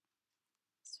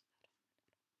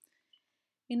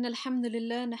إن الحمد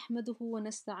لله نحمده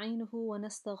ونستعينه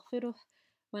ونستغفره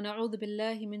ونعوذ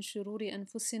بالله من شرور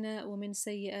أنفسنا ومن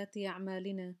سيئات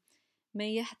أعمالنا. من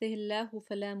يهده الله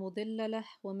فلا مضل له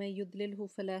ومن يضلله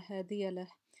فلا هادي له.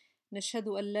 نشهد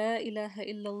أن لا إله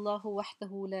إلا الله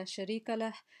وحده لا شريك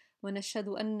له ونشهد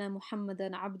أن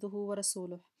محمدا عبده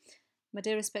ورسوله. My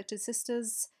dear respected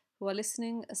sisters who are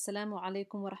listening, Assalamu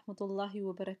alaikum wa rahmatullahi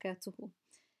wa barakatuhu.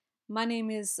 My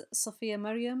name is Sophia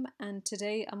Maryam, and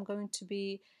today I'm going to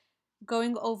be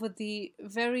going over the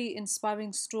very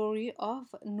inspiring story of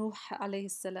Nuh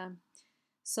alayhi salam.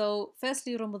 So,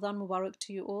 firstly, Ramadan Mubarak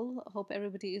to you all. I hope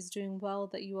everybody is doing well,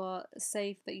 that you are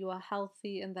safe, that you are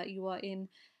healthy, and that you are in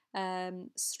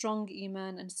strong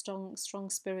iman and strong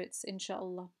spirits,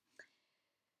 inshallah.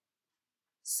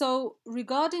 So,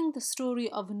 regarding the story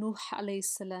of Nuh alayhi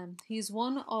salam, he is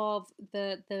one of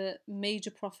the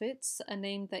major prophets, a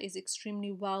name that is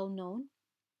extremely well known.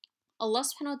 Allah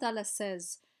subhanahu wa ta'ala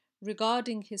says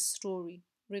regarding his story,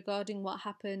 regarding what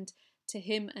happened to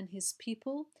him and his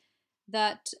people,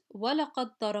 that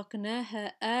وَلَقَدْ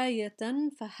تَرَكْنَاهَا آيَةً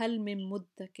فَهَلْ مِن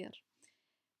مُدَّكِرٍ,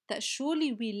 that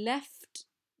surely we left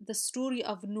the story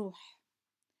of Nuh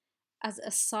as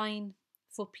a sign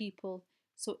for people.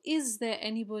 So is there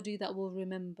anybody that will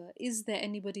remember? Is there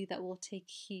anybody that will take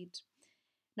heed?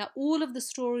 Now, all of the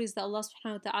stories that Allah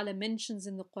subhanahu wa ta'ala mentions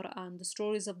in the Quran, the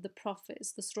stories of the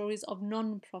prophets, the stories of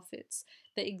non-prophets,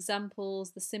 the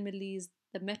examples, the similes,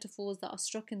 the metaphors that are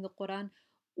struck in the Quran,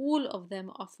 all of them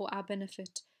are for our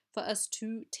benefit, for us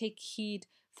to take heed,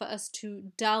 for us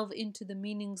to delve into the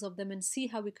meanings of them and see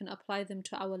how we can apply them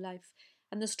to our life.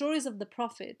 And the stories of the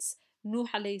prophets, Nuh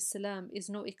alayhi salam, is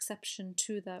no exception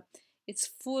to that. It's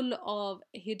full of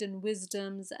hidden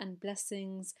wisdoms and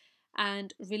blessings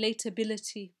and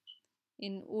relatability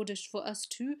in order for us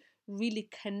to really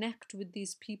connect with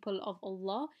these people of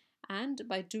Allah, and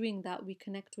by doing that we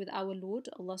connect with our Lord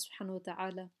Allah subhanahu wa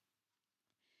ta'ala.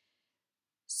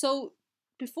 So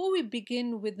before we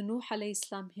begin with Nuh alayhi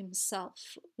salam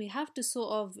himself, we have to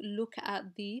sort of look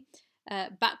at the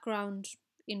background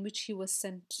in which he was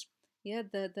sent.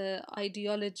 The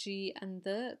ideology and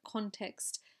the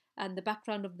context and the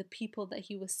background of the people that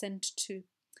he was sent to.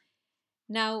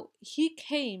 Now he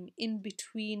came in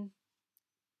between.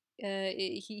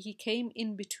 He came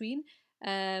in between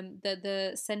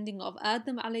the sending of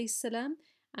Adam alayhi salam,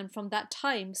 and from that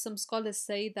time, some scholars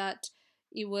say that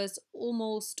it was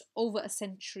almost over a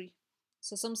century.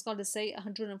 So some scholars say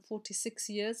 146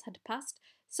 years had passed.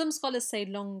 Some scholars say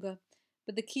longer.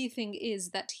 But the key thing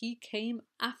is that he came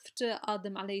after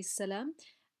Adam alayhi salam,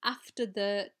 after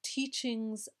the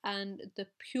teachings and the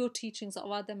pure teachings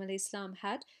of Adam alayhi salam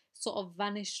had sort of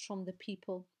vanished from the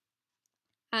people.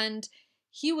 And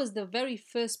he was the very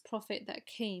first prophet that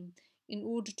came in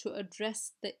order to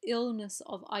address the illness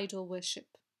of idol worship.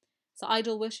 So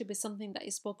idol worship is something that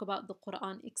is spoke about in the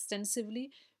Quran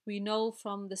extensively. We know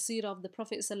from the seerah of the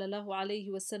Prophet sallallahu alaihi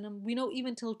wasallam, we know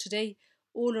even till today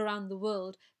all around the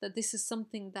world that this is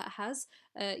something that has,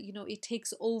 it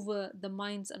takes over the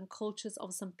minds and cultures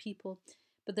of some people.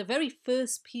 But the very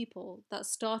first people that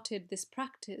started this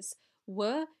practice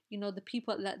were, the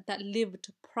people that lived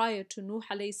prior to Nuh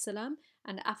alayhi salam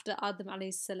and after Adam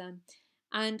alayhi salam.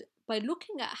 And by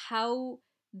looking at how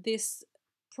this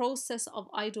process of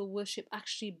idol worship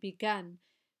actually began,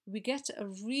 we get a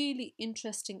really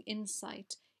interesting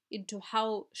insight into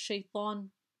how Shaitan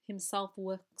himself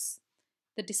works,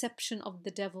 the deception of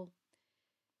the devil.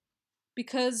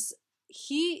 Because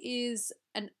he is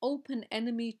an open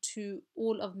enemy to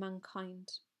all of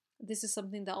mankind. This is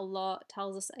something that Allah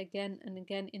tells us again and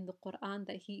again in the Quran,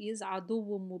 that he is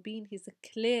aduwwun mubin, he's a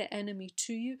clear enemy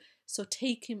to you, so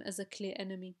take him as a clear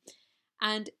enemy.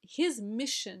 And his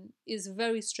mission is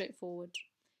very straightforward.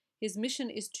 His mission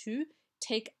is to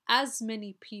take as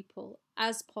many people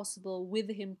as possible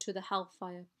with him to the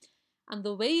hellfire. And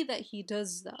the way that he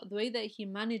does that, the way that he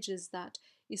manages that,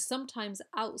 is sometimes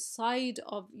outside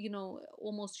of,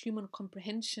 almost human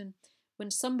comprehension.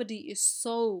 When somebody is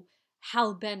so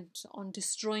hell bent on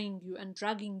destroying you and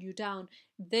dragging you down,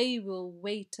 they will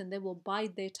wait and they will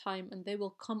bide their time and they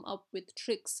will come up with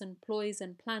tricks and ploys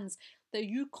and plans that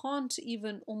you can't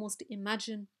even almost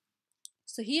imagine.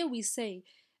 So here we say,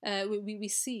 we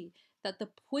see that the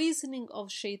poisoning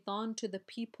of Shaitan to the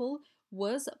people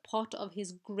was part of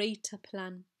his greater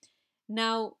plan.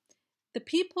 Now, the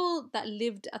people that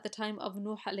lived at the time of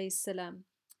Nuh alayhi salam,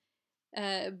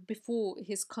 before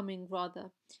his coming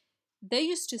rather, they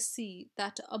used to see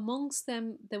that amongst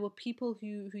them there were people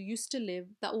who used to live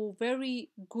that were very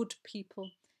good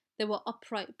people. They were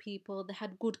upright people, they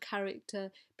had good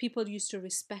character, people used to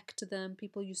respect them,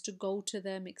 people used to go to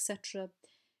them, etc.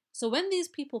 So when these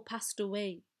people passed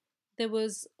away, there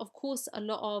was, of course, a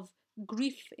lot of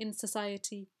grief in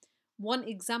society. One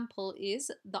example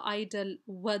is the idol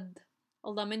Wad.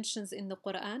 Allah mentions in the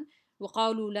Quran,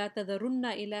 وَقَالُوا لَا تَذَرُنَّ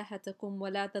إِلَهَتَكُمْ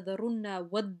وَلَا تَذَرُنَّ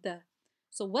وَدَّ.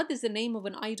 So Wad is the name of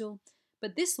an idol,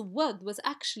 but this Wad was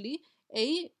actually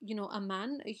a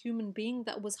man, a human being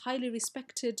that was highly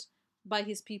respected by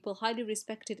his people, highly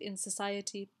respected in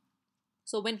society.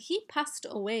 So when he passed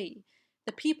away,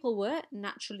 the people were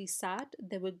naturally sad,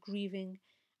 they were grieving.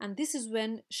 And this is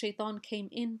when Shaitan came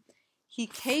in. He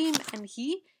came and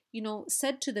he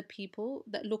said to the people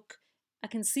that, look, I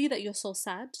can see that you're so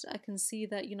sad. I can see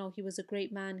that he was a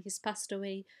great man, he's passed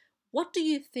away. What do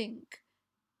you think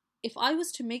if I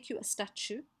was to make you a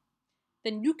statue?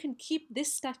 Then you can keep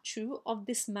this statue of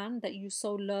this man that you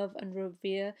so love and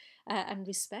revere and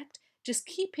respect. Just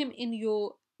keep him in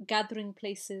your gathering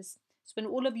places. So when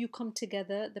all of you come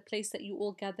together, the place that you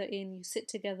all gather in, you sit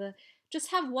together,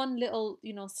 just have one little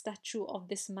statue of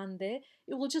this man there.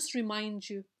 It will just remind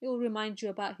you. It will remind you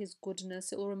about his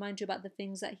goodness. It will remind you about the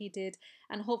things that he did.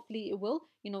 And hopefully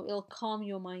it'll calm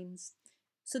your minds.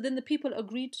 So then the people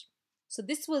agreed. So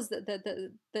this was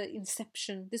the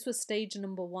inception. This was stage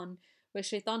number one, where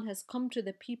Shaitan has come to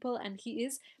the people and he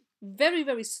is very,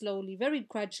 very slowly, very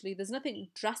gradually. There's nothing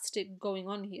drastic going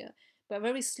on here, but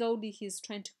very slowly he's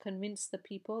trying to convince the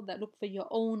people that, look, for your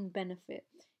own benefit.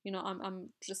 I'm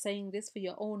just saying this for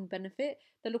your own benefit.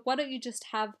 That, look, why don't you just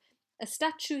have a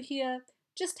statue here?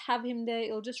 Just have him there.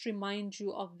 It'll just remind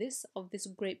you of this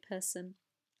great person.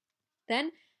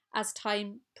 Then, as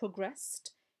time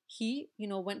progressed, he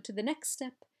went to the next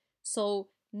step. So,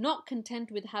 not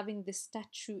content with having this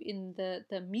statue in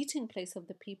the meeting place of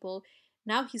the people,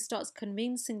 now he starts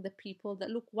convincing the people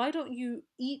that, look, why don't you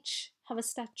each have a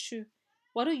statue?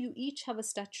 Why don't you each have a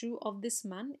statue of this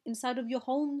man inside of your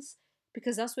homes?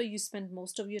 Because that's where you spend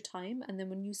most of your time. And then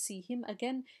when you see him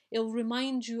again, it'll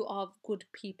remind you of good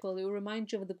people. It will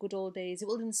remind you of the good old days. It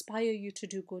will inspire you to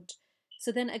do good.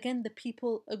 So then again, the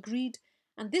people agreed,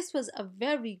 and this was a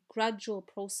very gradual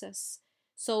process.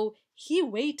 So he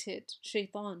waited,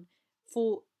 Shaitan,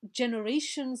 for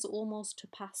generations almost to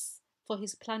pass for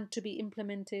his plan to be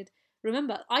implemented.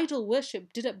 Remember, idol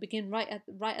worship didn't begin right at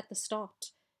the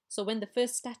start. So when the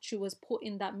first statue was put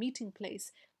in that meeting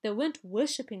place, they weren't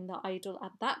worshipping the idol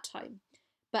at that time.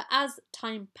 But as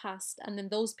time passed, and then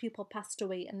those people passed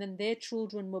away, and then their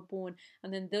children were born,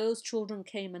 and then those children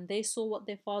came and they saw what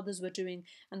their fathers were doing,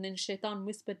 and then Shaitan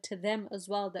whispered to them as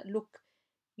well that, look,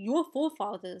 your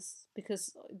forefathers,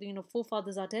 because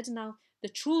forefathers are dead now, the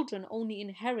children only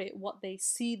inherit what they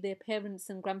see their parents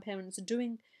and grandparents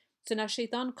doing. So now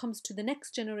Shaitan comes to the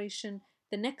next generation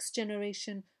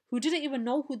who didn't even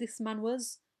know who this man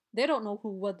was. They don't know who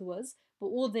Wad was, but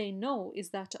all they know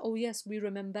is that, oh yes, we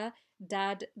remember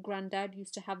dad, granddad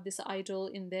used to have this idol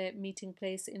in their meeting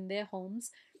place, in their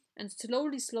homes. And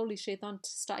slowly, slowly, Shaitan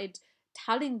started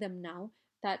telling them now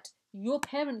that your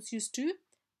parents used to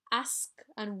ask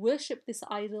and worship this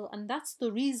idol, and that's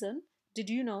the reason. Did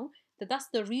you know that that's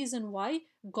the reason why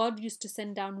God used to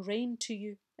send down rain to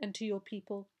you and to your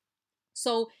people?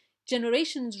 So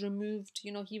generations removed,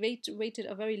 he waited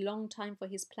a very long time for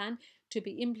his plan to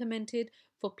be implemented,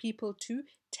 for people to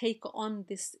take on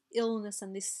this illness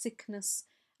and this sickness.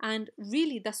 And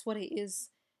really, that's what it is.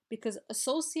 Because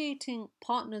associating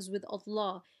partners with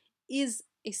Allah is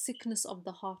a sickness of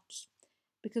the heart.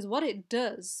 Because what it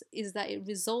does is that it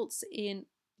results in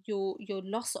your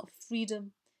loss of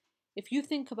freedom. If you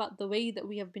think about the way that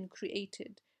we have been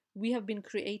created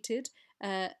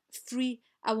free.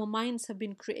 Our minds have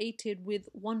been created with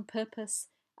one purpose.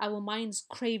 Our minds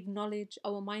crave knowledge.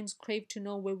 Our minds crave to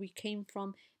know where we came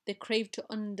from. They crave to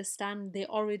understand their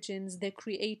origins, their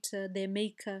creator, their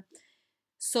maker.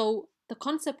 So the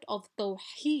concept of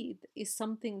Tawheed is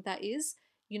something that is,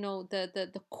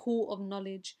 the core of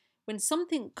knowledge. When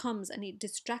something comes and it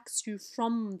distracts you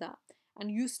from that,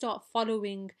 and you start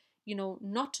following,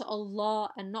 not Allah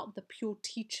and not the pure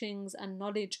teachings and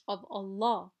knowledge of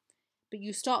Allah, but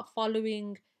you start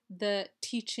following the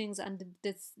teachings and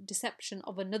the deception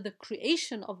of another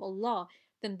creation of Allah,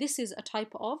 then this is a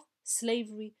type of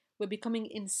slavery. We're becoming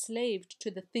enslaved to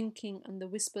the thinking and the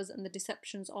whispers and the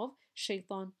deceptions of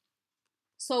Shaitan.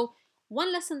 So,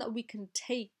 one lesson that we can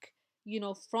take,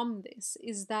 from this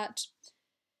is that,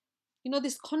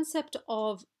 this concept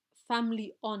of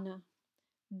family honor,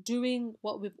 doing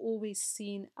what we've always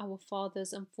seen our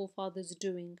fathers and forefathers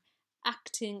doing,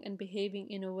 acting and behaving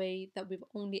in a way that we've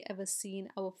only ever seen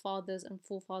our fathers and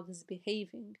forefathers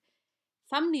behaving.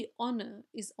 Family honor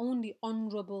is only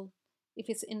honorable if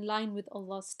it's in line with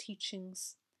Allah's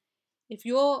teachings. If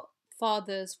your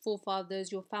fathers,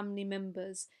 forefathers, your family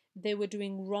members, they were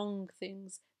doing wrong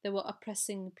things. They were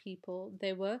oppressing people.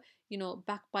 They were,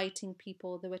 backbiting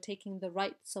people. They were taking the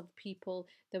rights of people.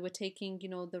 They were taking,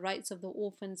 the rights of the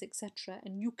orphans, etc.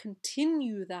 And you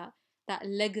continue that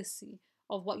legacy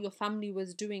of what your family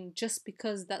was doing just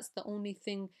because that's the only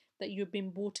thing that you've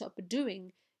been brought up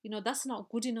doing. That's not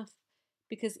good enough,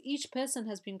 because each person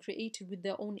has been created with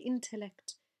their own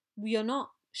intellect. We are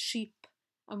not sheep,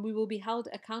 and we will be held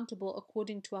accountable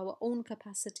according to our own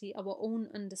capacity, our own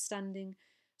understanding.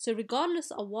 So,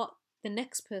 regardless of what the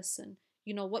next person,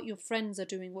 what your friends are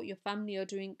doing, what your family are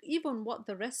doing, even what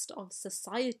the rest of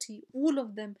society, all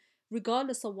of them,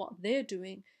 regardless of what they're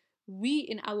doing, we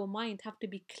in our mind have to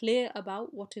be clear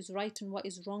about what is right and what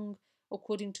is wrong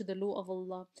according to the law of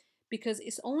Allah. Because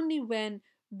it's only when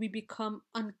we become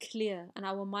unclear and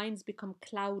our minds become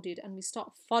clouded and we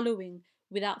start following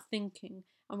without thinking,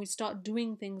 and we start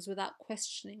doing things without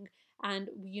questioning, and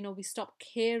we stop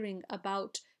caring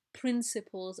about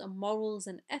principles and morals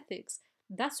and ethics,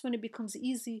 that's when it becomes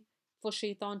easy for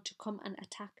shaitan to come and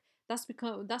attack. That's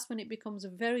when it becomes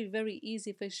very, very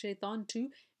easy for shaitan to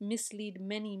mislead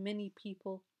many, many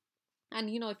people. And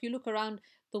if you look around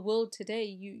the world today,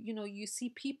 you see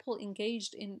people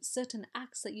engaged in certain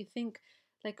acts that you think,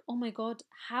 like, oh my god,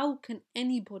 how can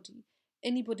anybody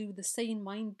with a sane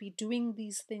mind be doing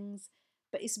these things?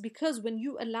 But it's because when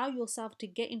you allow yourself to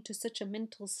get into such a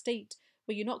mental state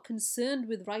where you're not concerned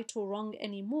with right or wrong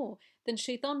anymore, then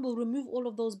shaitan will remove all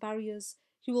of those barriers.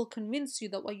 He will convince you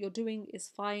that what you're doing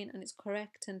is fine and it's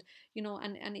correct, and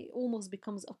and it almost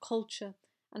becomes a culture.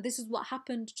 And this is what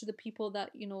happened to the people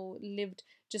that lived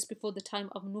just before the time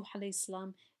of Nuh alayhi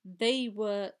salam. They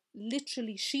were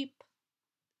literally sheep.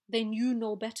 They knew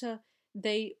no better.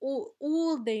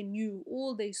 All they knew,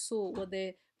 all they saw were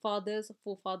their fathers,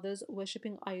 forefathers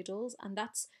worshipping idols, and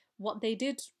that's what they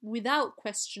did, without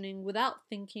questioning, without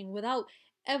thinking, without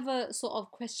ever sort of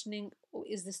questioning, oh,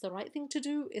 is this the right thing to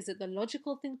do? Is it the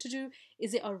logical thing to do?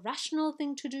 Is it a rational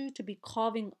thing to do, to be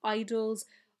carving idols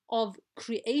of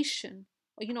creation?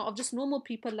 Or, of just normal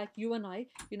people like you and I,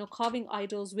 carving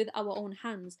idols with our own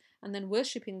hands and then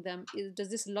worshipping them. Does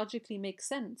this logically make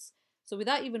sense? So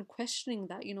without even questioning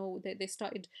that, they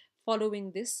started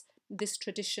following this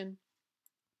tradition.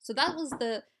 So that was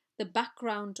the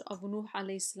background of Nuh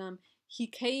alayhi salam. He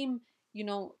came, you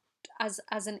know, as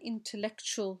an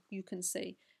intellectual, you can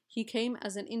say. He came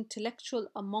as an intellectual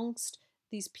amongst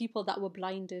these people that were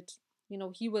blinded.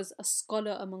 He was a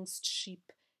scholar amongst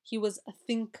sheep. He was a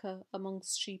thinker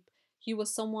amongst sheep. He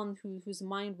was someone whose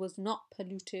mind was not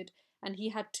polluted, and he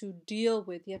had to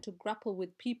he had to grapple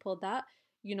with people that,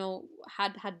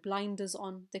 had blinders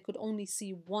on. They could only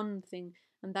see one thing,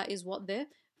 and that is what their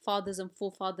fathers and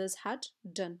forefathers had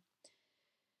done.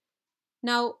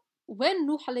 Now, when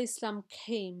Nuh alayhi salam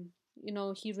came,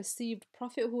 he received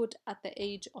prophethood at the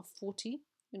age of 40,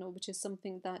 which is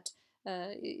something that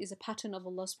is a pattern of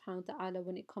Allah subhanahu wa ta'ala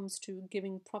when it comes to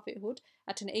giving prophethood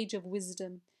at an age of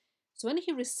wisdom. So when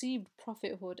he received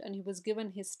prophethood and he was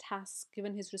given his task,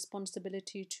 given his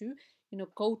responsibility to,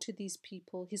 go to these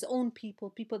people, his own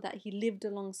people that he lived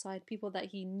alongside, people that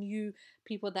he knew,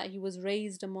 people that he was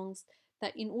raised amongst,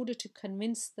 that in order to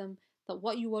convince them that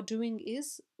what you are doing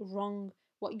is wrong,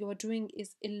 what you are doing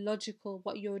is illogical,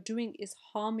 what you are doing is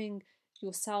harming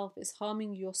yourself, is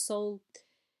harming your soul.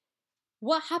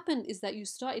 What happened is that you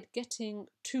started getting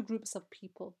two groups of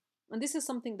people. And this is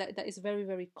something that is very,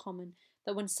 very common.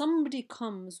 That when somebody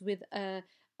comes with an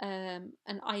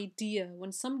idea,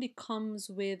 when somebody comes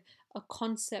with a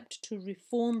concept to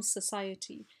reform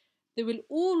society, there will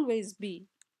always be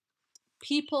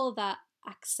people that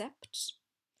accept,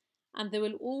 and there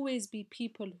will always be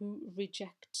people who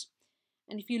reject.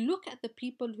 And if you look at the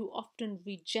people who often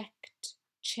reject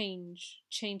change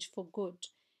for good,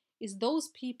 is those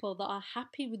people that are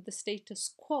happy with the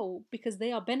status quo because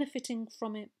they are benefiting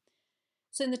from it.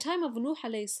 So in the time of Nuh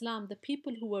alayhi salam, the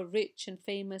people who were rich and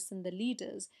famous and the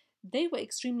leaders, they were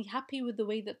extremely happy with the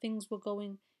way that things were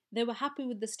going. They were happy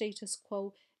with the status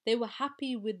quo. They were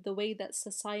happy with the way that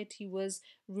society was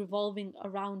revolving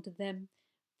around them.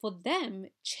 For them,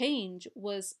 change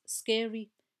was scary.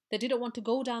 They didn't want to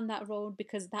go down that road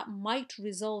because that might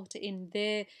result in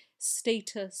their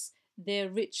status, their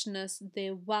richness,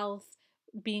 their wealth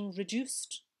being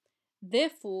reduced.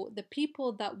 Therefore, the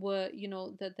people that were,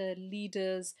 the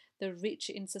leaders, the rich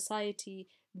in society,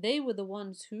 they were the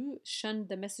ones who shunned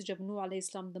the message of Nuh alayhi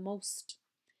salam the most.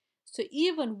 So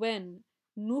even when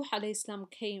Nuh alayhi salam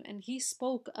came and he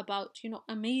spoke about,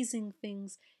 amazing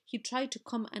things, he tried to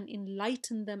come and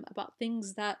enlighten them about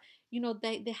things that,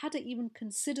 they hadn't even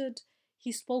considered.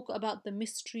 He spoke about the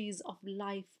mysteries of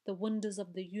life, the wonders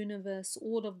of the universe,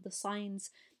 all of the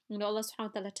signs. Allah subhanahu wa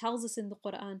ta'ala tells us in the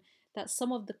Quran that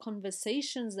some of the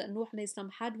conversations that Nuh alayhi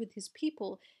salam had with his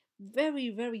people, very,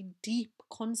 very deep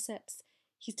concepts.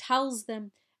 He tells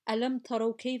them, أَلَمْ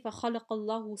تَرَوْا كَيْفَ خَلَقَ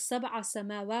اللَّهُ سَبْعَ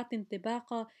سَمَاوَاتٍ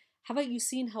طِبَاقًا. Haven't you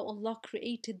seen how Allah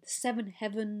created the seven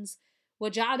heavens?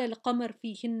 وَجَعَلَ الْقَمَرَ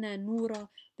فِيهِنَّ نُورًا.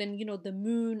 Then, the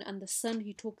moon and the sun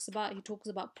he talks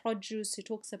about produce, he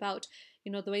talks about,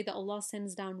 the way that Allah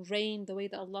sends down rain, the way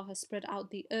that Allah has spread out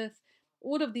the earth,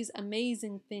 all of these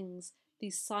amazing things,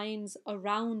 these signs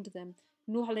around them.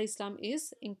 Nuh alayhi salam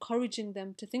is encouraging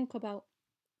them to think about,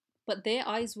 but their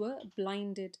eyes were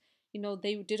blinded.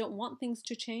 They didn't want things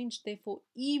to change, therefore,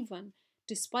 even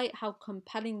despite how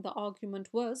compelling the argument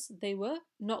was, they were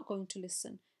not going to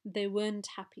listen. They weren't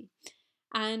happy.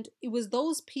 And it was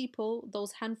those people,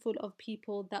 those handful of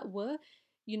people that were,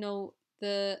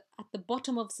 at the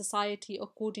bottom of society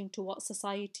according to what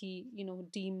society,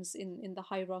 deems in the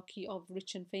hierarchy of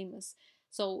rich and famous.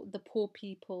 So the poor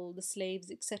people, the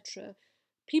slaves, etc.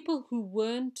 People who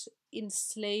weren't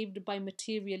enslaved by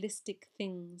materialistic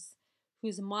things,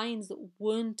 whose minds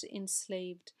weren't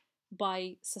enslaved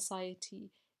by society.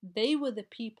 They were the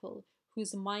people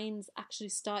whose minds actually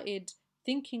started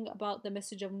thinking about the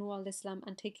message of Nuh alayhi salam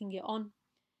and taking it on.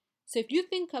 So if you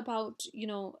think about,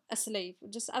 a slave,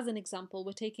 just as an example,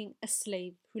 we're taking a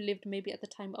slave who lived maybe at the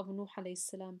time of Nuh alayhi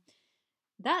salam.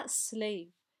 That slave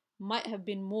might have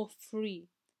been more free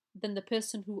than the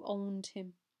person who owned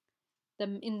him.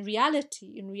 In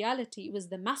reality, it was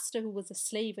the master who was a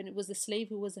slave, and it was the slave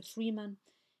who was a free man,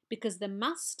 because the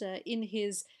master, in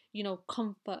his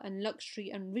comfort and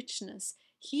luxury and richness,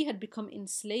 he had become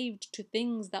enslaved to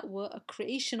things that were a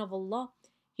creation of Allah.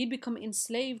 He'd become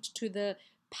enslaved to the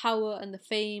power and the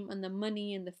fame and the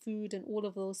money and the food and all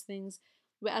of those things,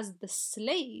 whereas the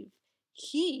slave,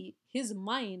 his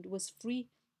mind was free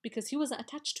because he wasn't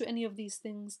attached to any of these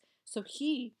things. So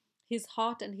his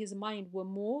heart and his mind were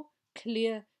more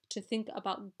clear to think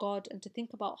about God and to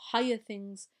think about higher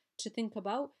things, to think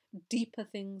about deeper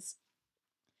things.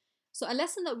 So a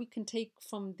lesson that we can take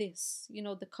from this,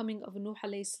 the coming of Nuh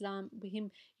alayhi salam, with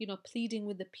him, pleading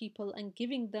with the people and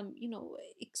giving them,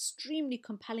 extremely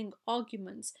compelling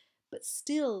arguments, but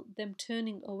still them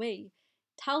turning away,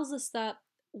 tells us that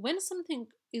when something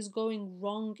is going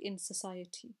wrong in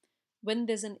society, when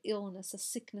there's an illness, a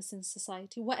sickness in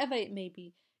society, whatever it may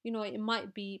be, it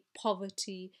might be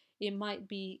poverty, it might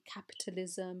be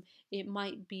capitalism, it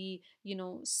might be,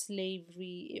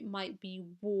 slavery, it might be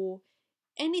war.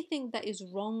 Anything that is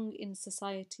wrong in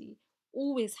society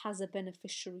always has a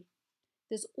beneficiary.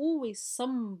 There's always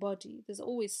somebody, there's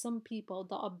always some people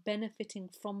that are benefiting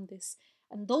from this.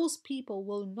 And those people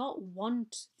will not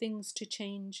want things to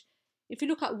change. If you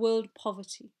look at world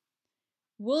poverty,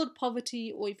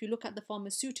 or if you look at the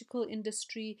pharmaceutical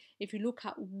industry, if you look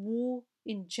at war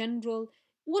in general,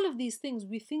 all of these things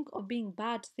we think of being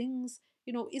bad things.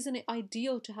 Isn't it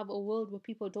ideal to have a world where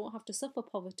people don't have to suffer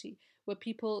poverty, where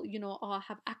people,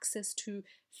 have access to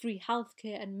free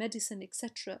healthcare and medicine,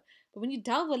 etc. But when you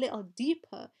delve a little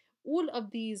deeper, all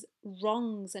of these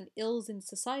wrongs and ills in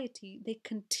society, they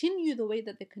continue the way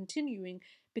that they're continuing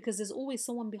because there's always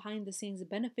someone behind the scenes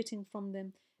benefiting from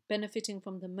them, benefiting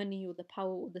from the money or the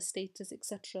power or the status,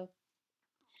 etc.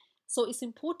 So it's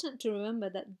important to remember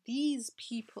that these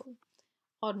people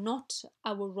are not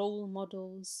our role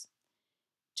models.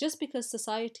 Just because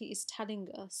society is telling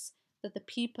us that the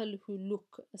people who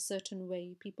look a certain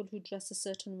way, people who dress a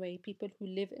certain way, people who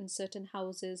live in certain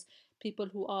houses, people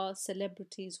who are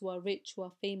celebrities, who are rich, who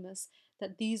are famous,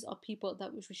 that these are people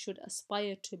that we should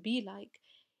aspire to be like,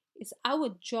 it's our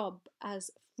job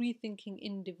as free thinking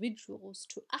individuals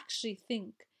to actually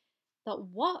think that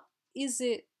what is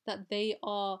it that they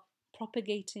are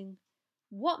propagating?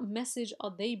 What message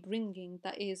are they bringing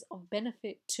that is of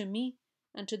benefit to me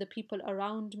and to the people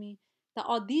around me? That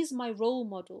are these my role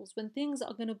models when things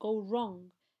are going to go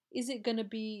wrong? Is it going to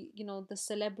be, the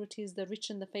celebrities, the rich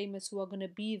and the famous who are going to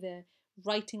be there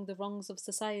righting the wrongs of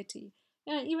society?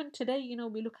 Even today,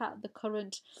 we look at the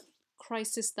current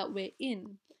crisis that we're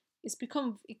in. It's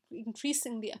become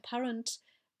increasingly apparent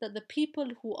that the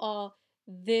people who are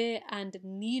there and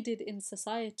needed in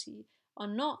society are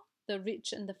not the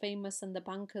rich and the famous and the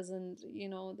bankers and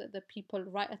the people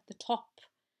right at the top,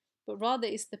 but rather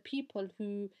it's the people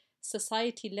who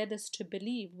society led us to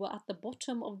believe were at the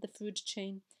bottom of the food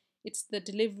chain. It's the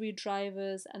delivery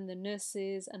drivers and the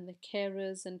nurses and the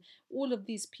carers and all of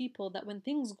these people that when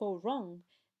things go wrong,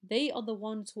 they are the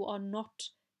ones who are not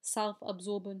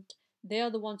self-absorbent. They are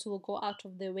the ones who will go out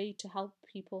of their way to help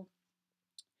people.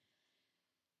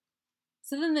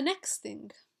 So then the next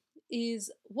thing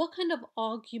is, what kind of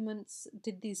arguments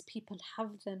did these people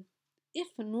have then? If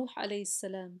Nuh alayhi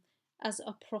salam as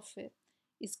a prophet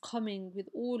is coming with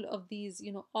all of these,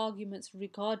 arguments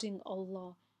regarding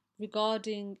Allah,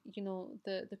 regarding,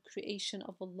 the creation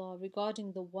of Allah,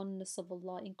 regarding the oneness of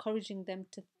Allah, encouraging them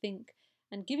to think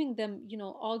and giving them,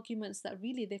 arguments that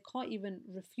really they can't even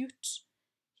refute.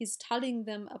 He's telling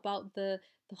them about the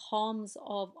harms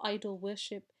of idol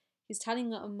worship. He's telling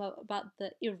them about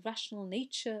the irrational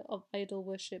nature of idol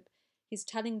worship. He's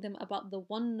telling them about the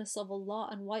oneness of Allah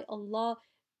and why Allah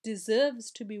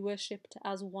deserves to be worshipped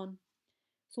as one.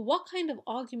 So, what kind of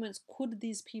arguments could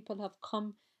these people have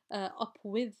come up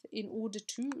with in order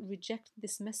to reject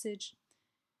this message?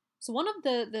 So, one of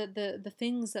the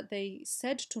things that they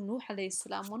said to Nuh alayhi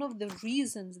salam, one of the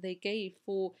reasons they gave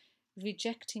for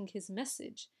rejecting his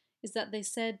message is that they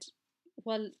said,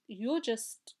 well, you're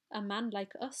just a man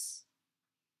like us.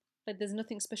 Like, there's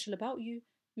nothing special about you.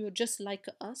 You're just like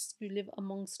us. You live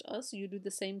amongst us. You do the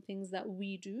same things that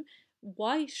we do.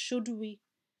 Why should we?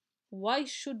 Why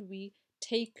should we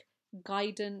take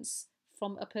guidance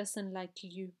from a person like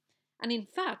you? And in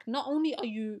fact, not only are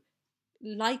you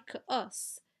like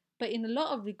us, but in a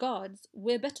lot of regards,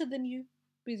 we're better than you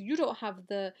because you don't have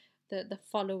the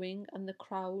following and the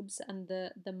crowds and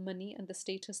the money and the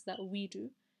status that we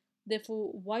do. Therefore,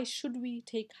 why should we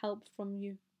take help from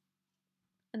you?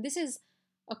 And this is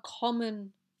a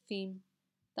common theme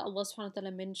that Allah subhanahu wa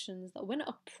ta'ala mentions, that when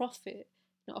a prophet,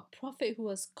 a prophet who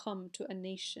has come to a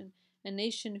nation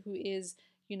who is,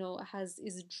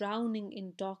 is drowning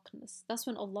in darkness, that's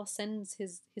when Allah sends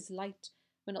his light,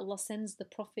 when Allah sends the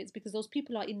prophets, because those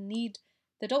people are in need.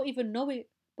 They don't even know it,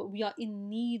 but we are in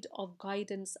need of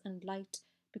guidance and light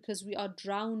because we are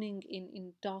drowning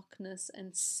in darkness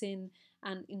and sin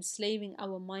and enslaving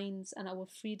our minds and our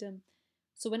freedom.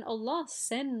 So when Allah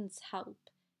sends help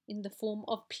in the form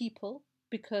of people,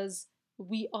 because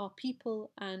we are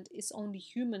people and it's only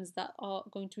humans that are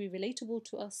going to be relatable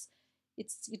to us,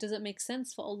 it doesn't make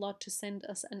sense for Allah to send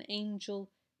us an angel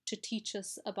to teach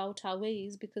us about our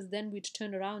ways, because then we'd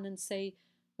turn around and say,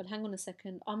 well, hang on a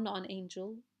second, I'm not an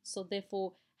angel, so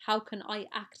therefore how can I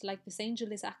act like this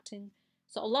angel is acting?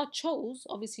 So Allah chose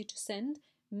obviously to send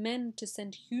men, to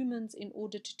send humans in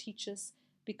order to teach us,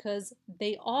 because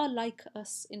they are like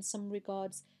us in some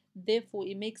regards. Therefore,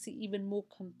 it makes it even more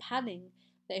compelling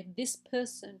that if this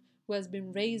person who has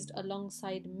been raised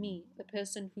alongside me, the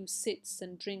person who sits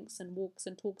and drinks and walks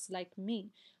and talks like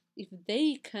me, if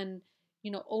they can,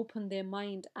 open their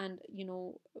mind and,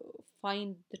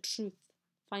 find the truth,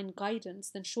 find guidance,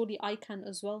 then surely I can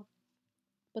as well.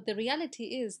 But the reality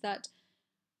is that,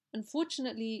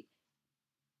 unfortunately,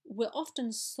 we're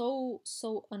often so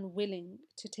unwilling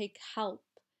to take help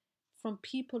from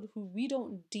people who we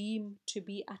don't deem to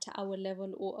be at our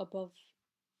level or above.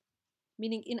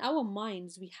 Meaning, in our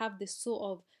minds, we have this sort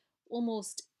of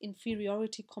almost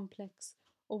inferiority complex,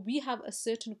 or we have a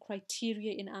certain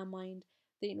criteria in our mind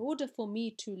that in order for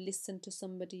me to listen to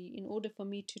somebody, in order for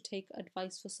me to take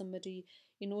advice for somebody,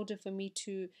 in order for me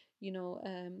to,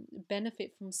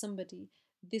 benefit from somebody,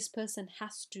 this person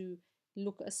has to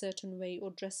look a certain way,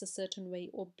 or dress a certain way,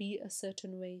 or be a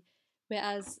certain way.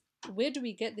 Whereas, where do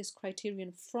we get this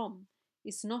criterion from?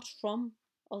 It's not from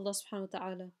Allah subhanahu wa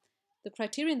ta'ala. The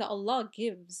criterion that Allah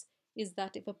gives is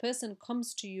that if a person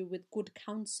comes to you with good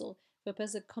counsel, if a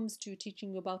person comes to you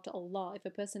teaching you about Allah, if a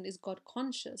person is God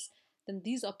conscious, then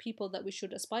these are people that we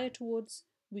should aspire towards.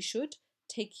 We should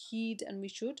take heed and we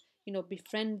should,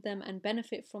 befriend them and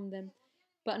benefit from them.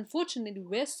 But unfortunately,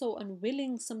 we're so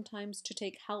unwilling sometimes to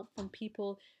take help from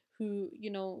people who,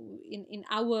 in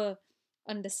our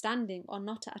understanding are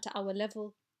not at our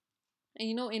level.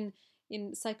 And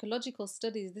in psychological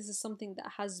studies, this is something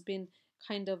that has been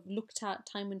kind of looked at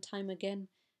time and time again.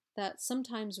 That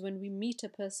sometimes when we meet a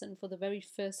person for the very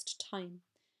first time,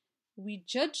 we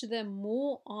judge them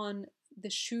more on the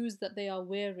shoes that they are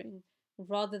wearing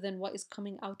rather than what is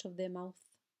coming out of their mouth.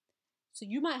 So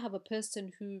you might have a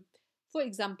person who, for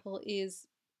example, is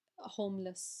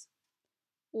homeless,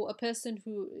 or a person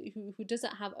who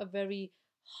doesn't have a very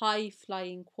high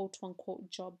flying quote unquote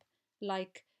job,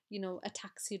 like a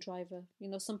taxi driver.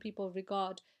 Some people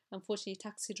regard, unfortunately,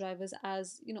 taxi drivers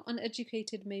as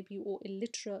uneducated maybe, or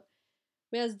illiterate.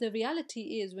 Whereas the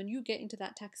reality is, when you get into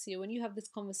that taxi, or when you have this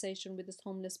conversation with this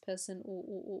homeless person,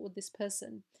 or this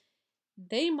person,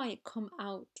 they might come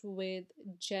out with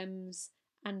gems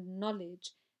and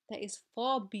knowledge that is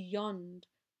far beyond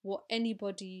what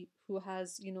anybody who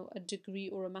has, a degree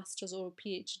or a master's or a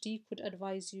PhD could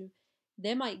advise you.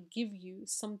 They might give you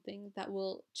something that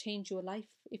will change your life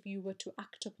if you were to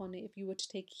act upon it, if you were to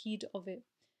take heed of it.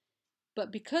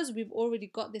 But because we've already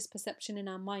got this perception in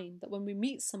our mind that when we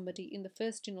meet somebody in the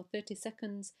first, 30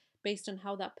 seconds, based on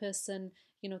how that person,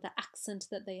 the accent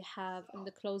that they have and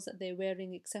the clothes that they're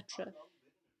wearing, etc.,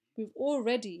 we've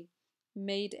already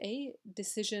made a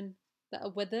decision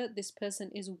that whether this person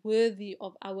is worthy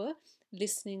of our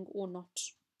listening or not.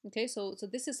 Okay, so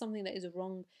this is something that is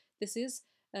wrong. This is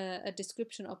a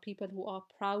description of people who are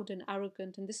proud and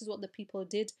arrogant, and this is what the people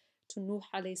did to Nuh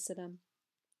alayhi salam.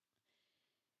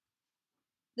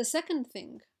 The second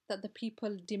thing that the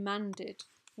people demanded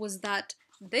was that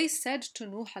they said to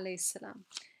Nuh alayhi salam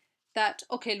that,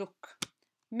 okay, look,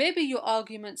 maybe your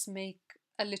arguments make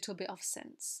a little bit of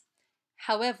sense.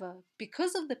 However,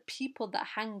 because of the people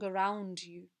that hang around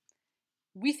you,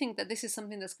 we think that this is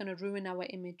something that's going to ruin our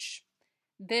image.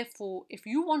 Therefore, if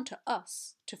you want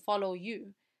us to follow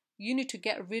you, you need to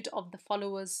get rid of the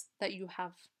followers that you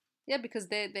have. Yeah, because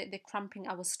they're cramping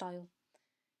our style.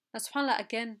 Now, subhanAllah,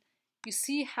 again, you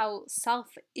see how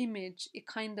self-image, it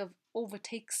kind of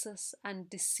overtakes us and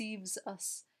deceives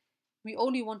us. We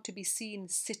only want to be seen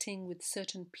sitting with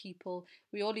certain people.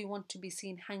 We only want to be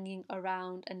seen hanging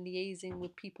around and liaising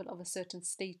with people of a certain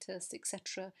status,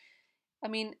 etc. I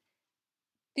mean,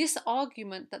 this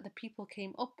argument that the people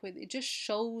came up with, it just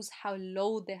shows how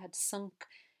low they had sunk.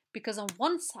 Because on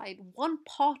one side, one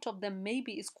part of them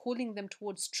maybe is calling them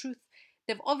towards truth.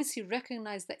 They've obviously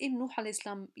recognized that in Nuh alayhi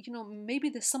salam, maybe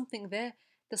there's something there.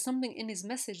 There's something in his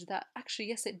message that actually,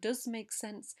 yes, it does make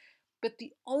sense. But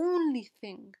the only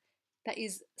thing that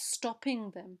is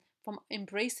stopping them from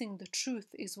embracing the truth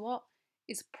is what?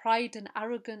 Is pride and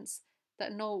arrogance.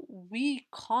 That no, we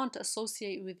can't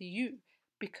associate with you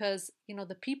because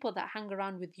the people that hang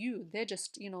around with you, they're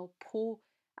just poor,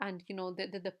 and they're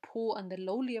the poor and the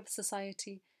lowly of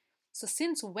society. So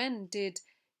since when did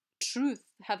truth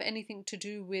have anything to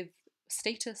do with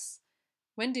status?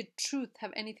 When did truth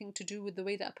have anything to do with the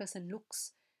way that a person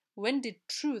looks? When did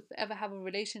truth ever have a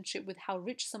relationship with how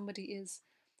rich somebody is?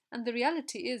 And the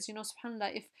reality is,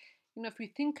 subhanallah, if we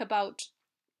think about,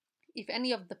 if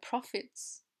any of the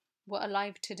prophets were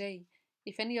alive today,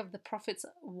 if any of the prophets'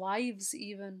 wives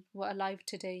even were alive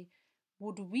today,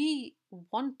 would we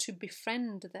want to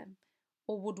befriend them?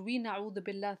 Or would we, na'udhu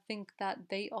billah, think that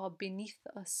they are beneath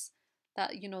us?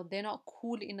 That, they're not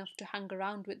cool enough to hang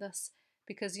around with us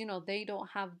because, they don't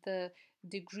have the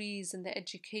degrees and the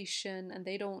education, and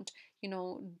they don't,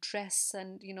 dress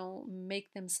and,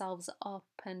 make themselves up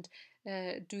and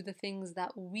do the things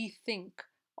that we think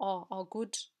are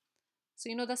good. So,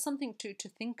 that's something to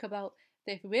think about.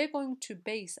 That if we're going to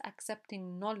base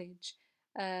accepting knowledge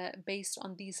based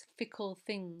on these fickle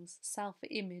things, self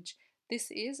image,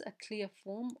 this is a clear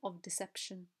form of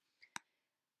deception.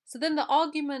 So then the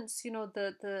arguments,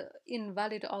 the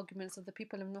invalid arguments of the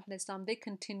people of Nuh alayhi salam, they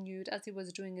continued as he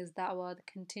was doing his da'wah, they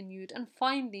continued, and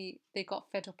finally they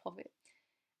got fed up of it.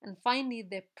 And finally,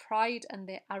 their pride and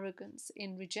their arrogance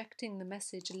in rejecting the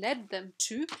message led them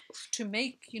to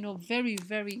make, very,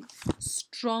 very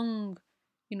strong,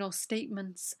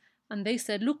 statements. And they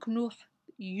said, look, Nuh,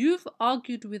 you've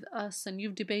argued with us and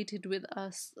you've debated with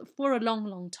us for a long,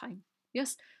 long time.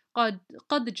 Yes, قد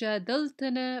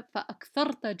جادلتنا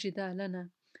فأكثرت جدالنا.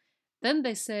 Then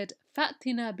they said,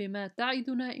 فأتنا بما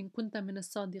تعدنا إن كنت من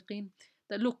الصادقين.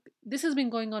 That look, this has been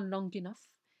going on long enough.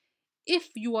 If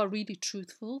you are really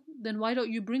truthful, then why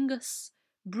don't you bring us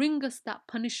that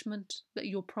punishment that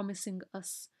you're promising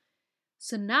us?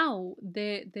 So now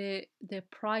their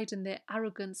pride and their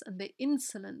arrogance and their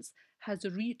insolence has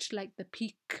reached like the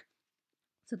peak.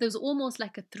 So there's almost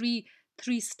like a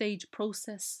three-stage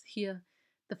process here.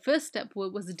 The first step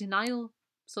was denial.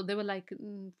 So they were like,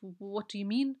 what do you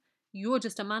mean? You're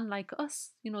just a man like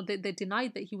us. They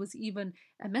denied that he was even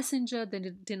a messenger. They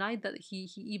denied that he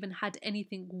even had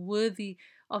anything worthy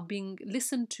of being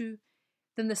listened to.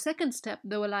 Then the second step,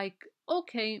 they were like,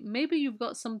 okay, maybe you've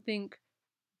got something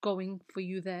going for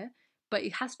you there, but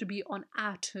it has to be on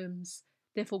our terms.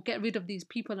 Therefore, get rid of these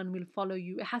people and we'll follow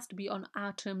you. It has to be on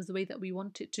our terms, the way that we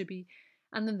want it to be.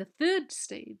 And then the third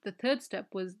step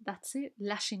was, that's it,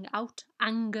 lashing out,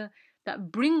 anger,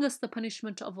 that bring us the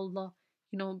punishment of Allah,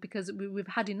 because we've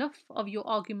had enough of your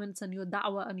arguments and your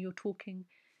da'wah and your talking.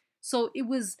 So it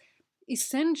was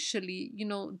essentially,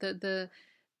 the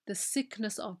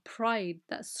sickness of pride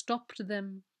that stopped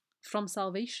them from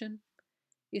salvation.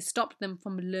 It stopped them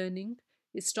from learning.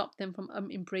 It stopped them from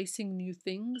embracing new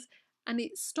things. And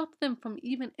it stopped them from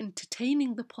even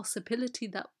entertaining the possibility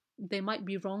that they might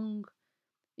be wrong.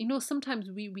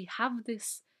 Sometimes we have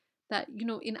this, that,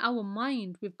 in our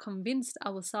mind, we've convinced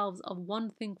ourselves of one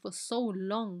thing for so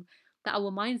long that our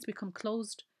minds become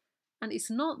closed. And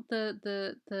it's not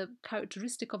the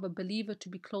characteristic of a believer to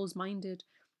be closed-minded.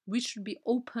 We should be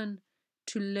open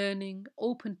to learning,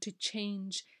 open to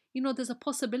change. There's a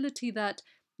possibility that,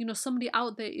 somebody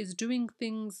out there is doing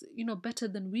things, better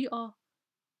than we are.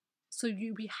 So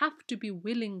we have to be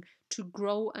willing to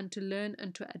grow and to learn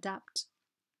and to adapt.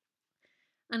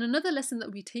 And another lesson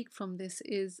that we take from this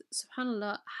is,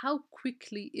 subhanAllah, how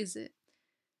quickly is it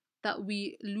that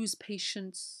we lose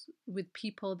patience with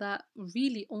people that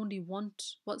really only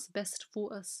want what's best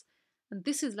for us. And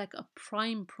this is like a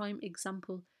prime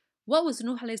example. What was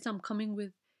Nuh alayhi salam coming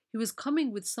with? He was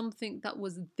coming with something that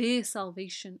was their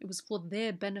salvation. It was for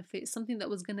their benefit, something that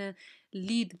was going to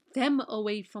lead them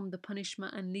away from the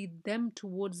punishment and lead them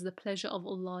towards the pleasure of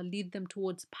Allah, lead them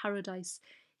towards paradise.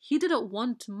 He didn't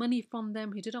want money from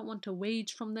them. He didn't want a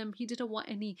wage from them. He didn't want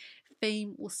any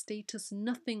fame or status,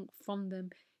 nothing from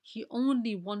them. He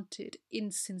only wanted,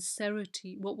 in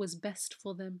sincerity, what was best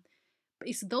for them. But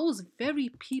it's those very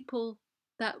people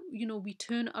that, we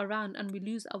turn around and we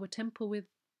lose our temper with.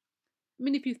 I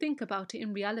mean, if you think about it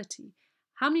in reality,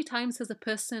 how many times has a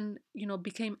person,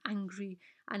 became angry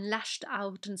and lashed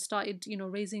out and started,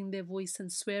 raising their voice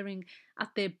and swearing at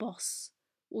their boss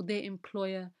or their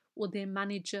employer or their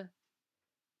manager?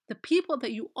 The people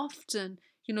that you often,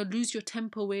 lose your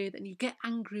temper with and you get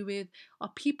angry with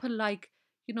are people like,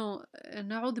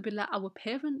 na'udhu billah, our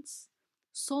parents.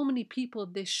 So many people,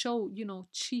 they show,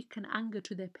 cheek and anger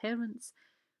to their parents,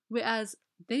 whereas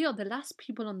they are the last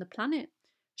people on the planet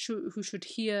who should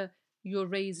hear your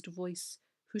raised voice,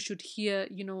 who should hear,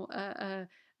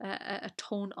 a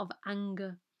tone of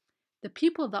anger. The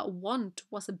people that want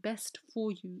what's best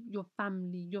for you, your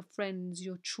family, your friends,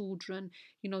 your children,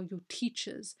 your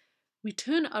teachers, we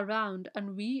turn around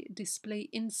and we display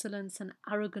insolence and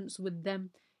arrogance with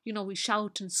them. We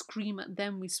shout and scream at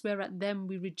them, we swear at them,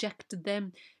 we reject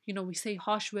them, we say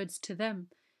harsh words to them.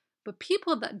 But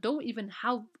people that don't even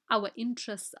have our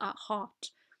interests at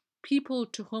heart, people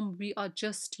to whom we are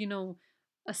just,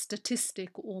 a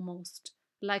statistic almost,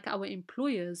 like our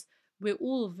employers, we're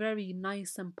all very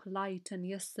nice and polite and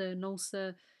yes sir, no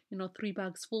sir, three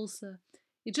bags full sir.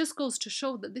 It just goes to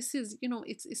show that this is,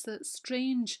 it's a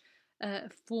strange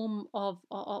form of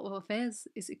affairs.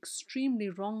 Is extremely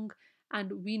wrong,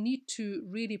 and we need to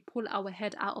really pull our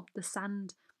head out of the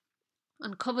sand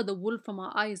and cover the wool from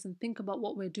our eyes and think about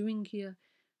what we're doing here.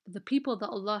 The people that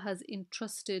Allah has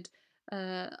entrusted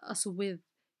us with,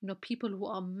 people who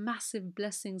are massive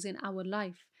blessings in our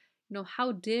life,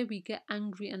 how dare we get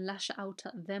angry and lash out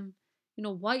at them?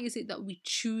 Why is it that we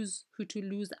choose who to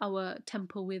lose our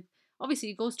temper with?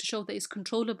 Obviously, it goes to show that it's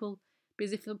controllable.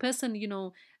 Because if a person,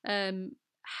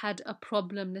 had a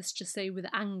problem, let's just say with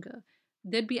anger,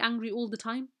 they'd be angry all the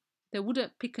time. They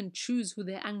wouldn't pick and choose who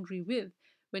they're angry with.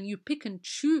 When you pick and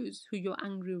choose who you're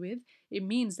angry with, it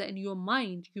means that in your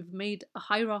mind you've made a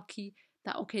hierarchy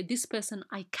that, okay, this person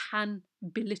I can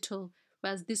belittle,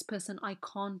 whereas this person I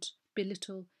can't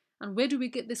belittle. And where do we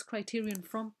get this criterion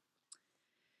from?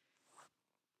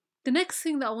 The next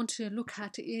thing that I want to look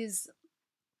at is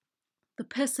the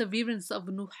perseverance of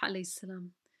Nuh alayhi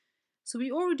salam. So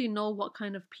we already know what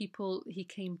kind of people he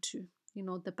came to,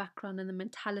 the background and the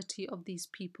mentality of these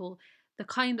people, the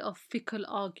kind of fickle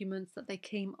arguments that they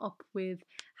came up with,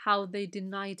 how they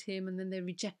denied him and then they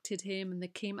rejected him and they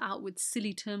came out with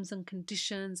silly terms and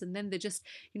conditions and then they just,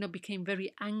 became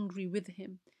very angry with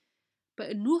him.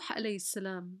 But Nuh alayhi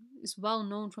salam is well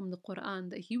known from the Quran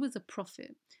that he was a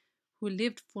prophet who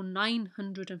lived for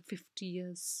 950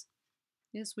 years.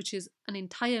 Yes, which is an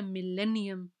entire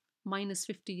millennium minus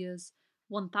 50 years.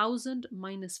 1000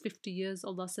 minus 50 years,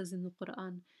 Allah says in the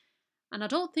Quran. And I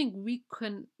don't think we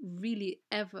can really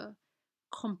ever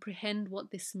comprehend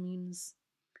what this means.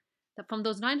 That from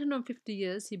those 950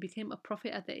 years, he became a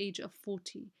prophet at the age of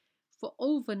 40. For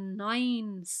over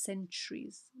 9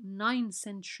 centuries,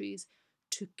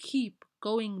 to keep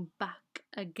going back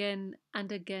again and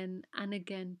again and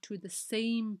again to the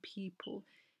same people,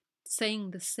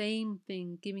 saying the same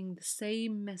thing, giving the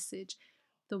same message,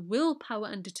 the willpower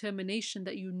and determination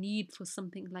that you need for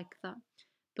something like that,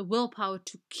 the willpower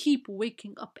to keep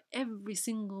waking up every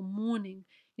single morning,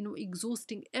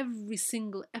 exhausting every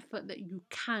single effort that you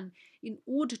can in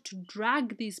order to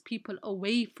drag these people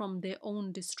away from their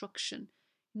own destruction.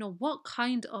 What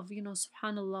kind of,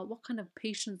 subhanAllah, what kind of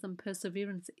patience and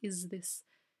perseverance is this?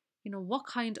 What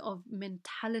kind of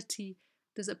mentality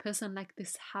does a person like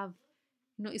this have?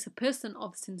 It's a person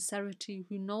of sincerity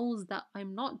who knows that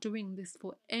I'm not doing this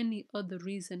for any other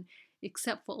reason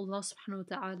except for Allah subhanahu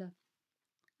wa ta'ala.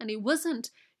 And it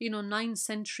wasn't, 9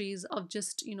 centuries of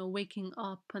just, waking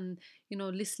up and,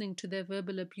 listening to their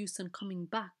verbal abuse and coming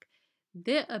back.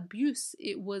 Their abuse,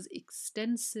 it was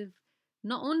extensive.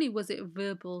 Not only was it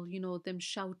verbal, them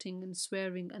shouting and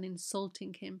swearing and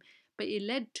insulting him, but it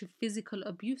led to physical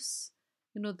abuse.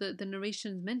 The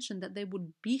narrations mentioned that they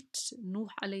would beat Nuh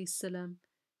alayhi salam.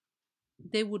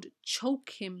 They would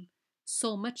choke him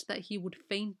so much that he would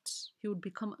faint, he would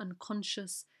become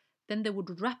unconscious. Then they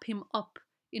would wrap him up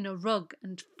in a rug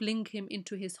and fling him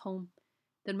into his home.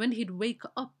 Then, when he'd wake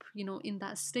up, in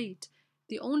that state,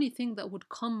 the only thing that would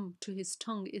come to his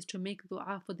tongue is to make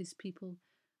dua for these people.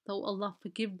 Though Allah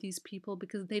forgive these people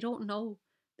because they don't know.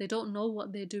 They don't know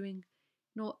what they're doing.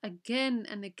 Again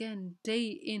and again, day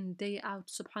in, day out,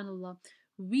 subhanAllah.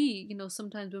 We,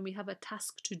 sometimes when we have a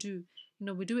task to do,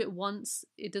 we do it once,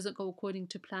 it doesn't go according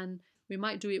to plan. We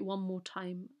might do it one more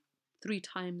time, 3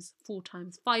 times, 4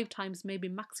 times, 5 times, maybe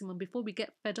maximum, before we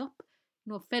get fed up,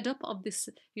 fed up of this,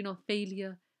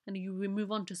 failure, and we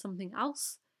move on to something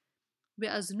else.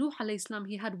 Whereas Nuh alayhi salam,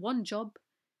 he had one job,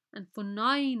 and for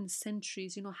 9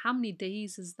 centuries, how many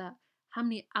days is that? How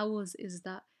many hours is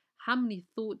that? How many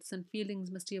thoughts and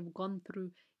feelings must he have gone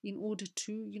through in order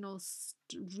to,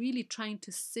 really trying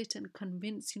to sit and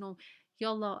convince, Ya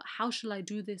Allah, how shall I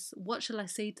do this? What shall I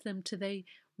say to them today?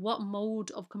 What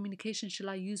mode of communication shall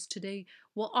I use today?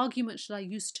 What argument shall I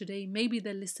use today? Maybe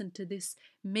they'll listen to this,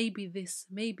 maybe this,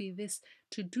 maybe this.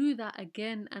 To do that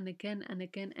again and again and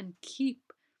again and keep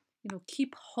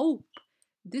hope.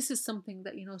 This is something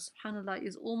that, subhanAllah,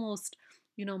 is almost,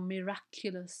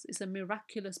 miraculous. It's a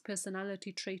miraculous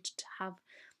personality trait to have.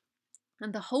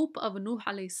 And the hope of Nuh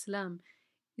alayhi salam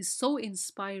is so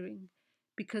inspiring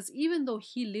because even though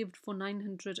he lived for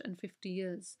 950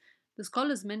 years, the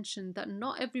scholars mentioned that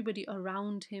not everybody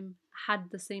around him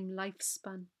had the same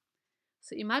lifespan.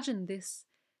 So imagine this,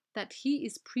 that he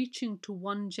is preaching to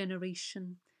one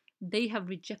generation. They have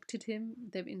rejected him,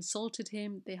 they've insulted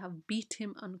him, they have beat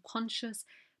him unconscious,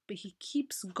 but he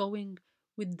keeps going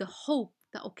with the hope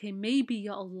that, okay, maybe,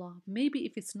 Ya Allah, maybe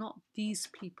if it's not these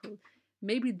people,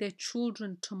 maybe their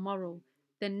children tomorrow,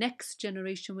 the next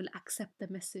generation will accept the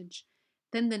message.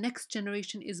 Then the next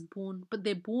generation is born, but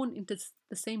they're born into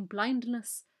the same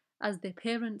blindness as their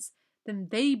parents. Then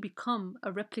they become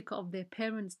a replica of their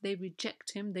parents. They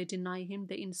reject him, they deny him,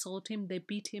 they insult him, they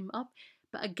beat him up.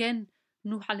 But again,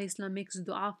 Nuh alayhi salam makes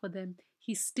dua for them.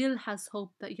 He still has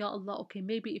hope that, Ya Allah, okay,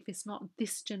 maybe if it's not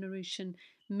this generation,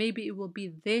 maybe it will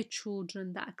be their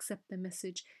children that accept the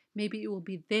message. Maybe it will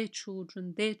be their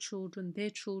children, their children, their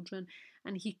children.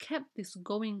 And he kept this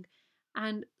going.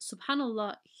 And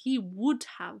subhanAllah, he would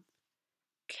have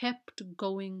kept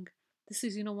going. This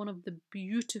is, one of the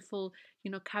beautiful,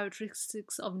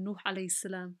 characteristics of Nuh alayhi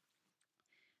salam.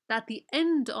 That at the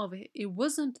end of it, it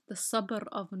wasn't the sabr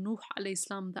of Nuh alayhi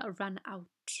salam that ran out.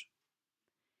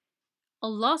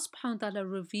 Allah subhanahu wa ta'ala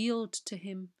revealed to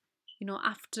him,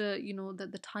 after, that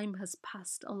the time has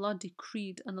passed, Allah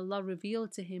decreed and Allah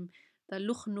revealed to him that,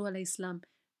 look, Nuh alayhi salam,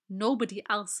 nobody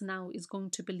else now is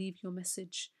going to believe your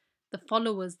message. The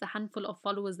followers, the handful of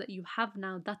followers that you have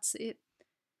now, that's it.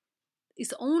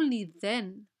 It's only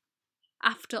then,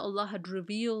 after Allah had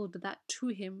revealed that to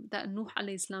him, that Nuh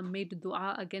alayhi salam made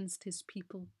dua against his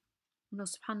people.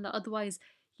 Subhanallah, otherwise,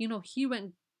 he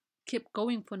kept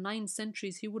going for 9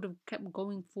 centuries, he would have kept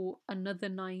going for another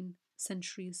 9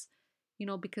 centuries,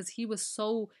 because he was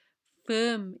so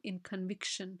firm in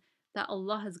conviction that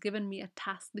Allah has given me a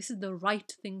task. This is the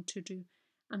right thing to do.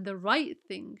 And the right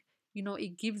thing,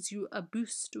 it gives you a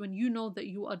boost when you know that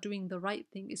you are doing the right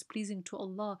thing, is pleasing to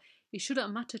Allah. It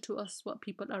shouldn't matter to us what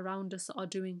people around us are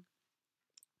doing.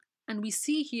 And we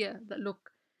see here that,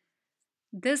 look,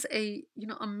 there's a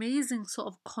amazing sort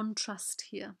of contrast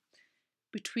here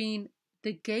between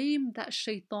the game that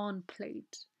Shaitan played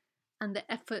and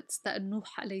the efforts that Nuh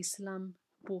alayhi salam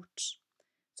brought.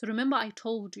 So remember, I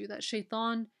told you that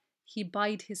Shaitan, he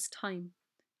bide his time.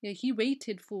 Yeah, he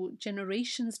waited for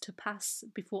generations to pass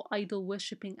before idol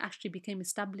worshipping actually became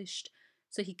established.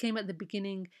 So he came at the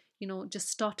beginning, just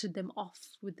started them off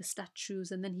with the statues,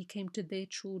 and then he came to their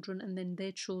children and then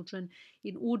their children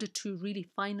in order to really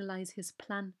finalize his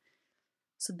plan.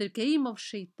 So the game of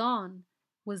Shaitan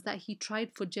was that he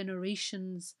tried for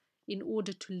generations in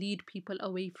order to lead people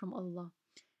away from Allah.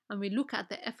 And we look at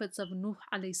the efforts of Nuh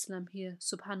alayhi salam here,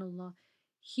 subhanallah.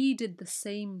 He did the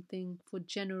same thing for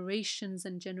generations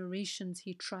and generations.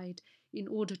 He tried in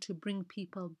order to bring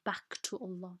people back to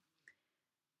Allah.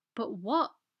 But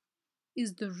what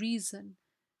is the reason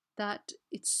that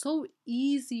it's so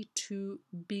easy to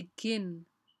begin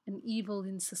an evil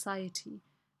in society,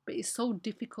 but it's so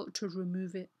difficult to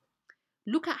remove it?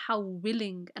 Look at how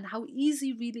willing and how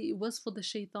easy really it was for the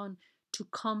shaitan to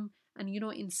come and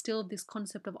instilled this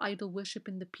concept of idol worship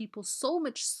in the people, so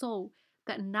much so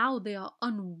that now they are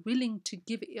unwilling to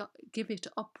give it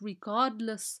up,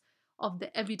 regardless of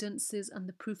the evidences and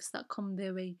the proofs that come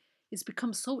their way. It's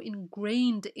become so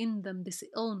ingrained in them, this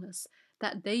illness,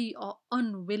 that they are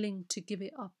unwilling to give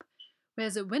it up.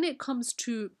 Whereas when it comes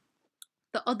to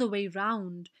the other way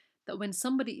round, that when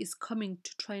somebody is coming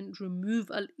to try and remove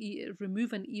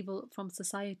an evil from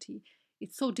society,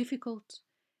 it's so difficult.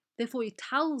 Therefore, it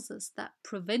tells us that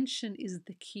prevention is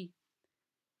the key.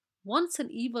 Once an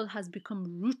evil has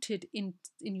become rooted in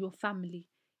your family,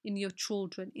 in your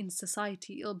children, in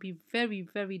society, it'll be very,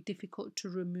 very difficult to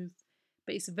remove,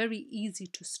 but it's very easy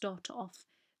to start off.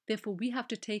 Therefore, we have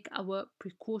to take our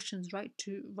precautions right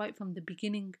from the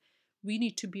beginning. We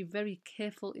need to be very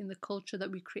careful in the culture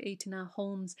that we create in our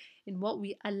homes, in what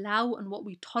we allow and what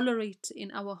we tolerate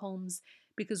in our homes,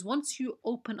 because once you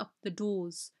open up the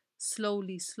doors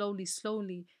slowly, slowly,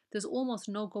 slowly, there's almost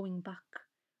no going back.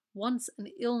 Once an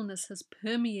illness has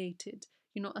permeated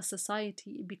a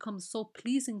society, it becomes so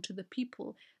pleasing to the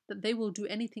people that they will do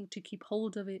anything to keep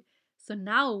hold of it. So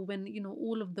now when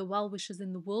all of the well-wishers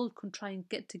in the world can try and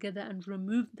get together and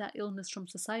remove that illness from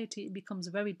society, it becomes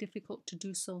very difficult to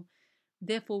do so.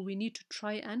 Therefore, we need to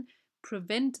try and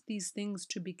prevent these things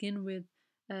to begin with,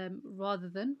 rather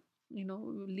than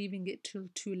leaving it till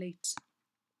too late.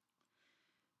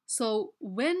 So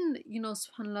when,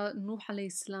 subhanAllah, Nuh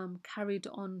alayhi salam carried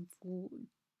on for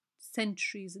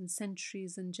centuries and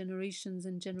centuries and generations,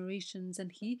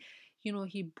 and he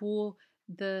bore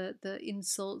the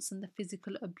insults and the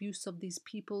physical abuse of these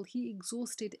people. He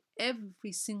exhausted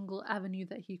every single avenue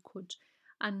that he could.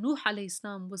 And Nuh alayhi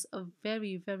salam was a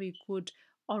very, very good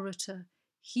orator.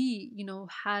 He,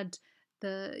 had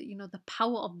the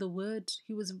power of the word.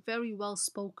 He was very well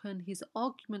spoken. His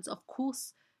arguments, of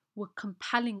course, were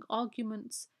compelling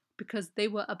arguments because they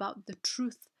were about the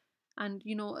truth. And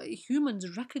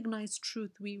humans recognize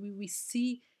truth. We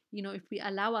see, if we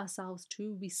allow ourselves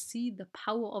to, we see the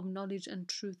power of knowledge and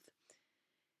truth.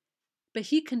 But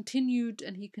he continued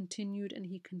and he continued and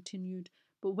he continued.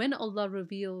 But when Allah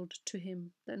revealed to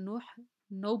him that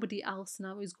nobody else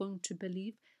now is going to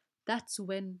believe, that's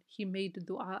when he made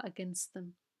dua against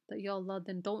them, that Ya Allah,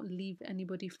 then don't leave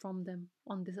anybody from them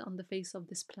on the face of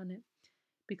this planet,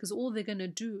 because all they're going to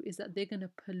do is that they're going to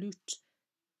pollute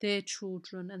their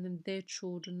children and then their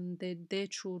children and their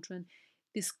children.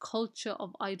 This culture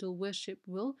of idol worship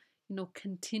will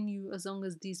continue as long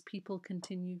as these people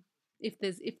continue, if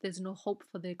there's no hope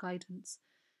for their guidance.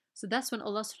 So that's when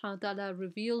Allah subhanahu wa ta'ala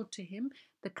revealed to him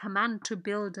the command to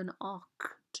build an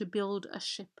ark, to build a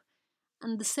ship.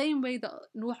 And the same way that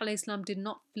Nuh alayhi salam did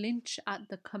not flinch at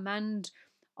the command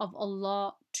of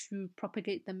Allah to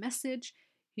propagate the message,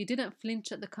 he didn't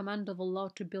flinch at the command of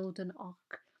Allah to build an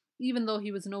ark, even though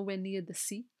he was nowhere near the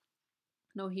sea.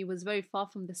 No, he was very far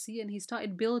from the sea, and he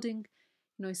started building,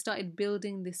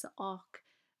 this ark.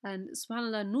 And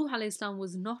subhanAllah, Nuh alayhi salam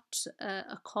was not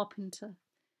a carpenter.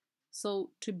 So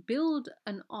to build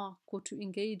an ark or to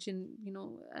engage in,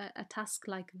 a task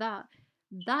like that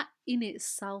in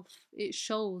itself, it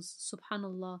shows,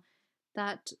 subhanAllah,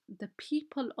 that the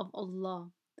people of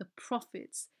Allah, the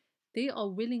prophets, they are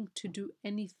willing to do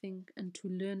anything and to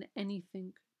learn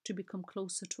anything to become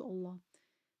closer to Allah.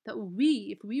 That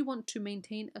if we want to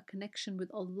maintain a connection with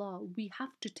Allah, we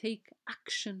have to take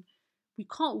action. We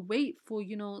can't wait for,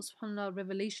 subhanAllah,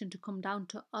 revelation to come down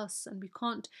to us, and we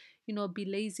can't, be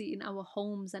lazy in our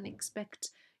homes and expect,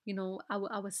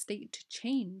 our state to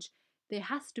change. There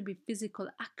has to be physical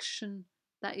action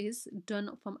that is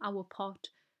done from our part.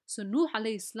 So Nuh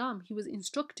alayhi salam, he was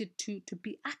instructed to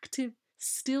be active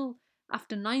still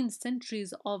after 9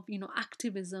 centuries of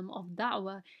activism, of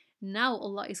da'wah. Now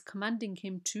Allah is commanding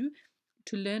him to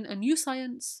learn a new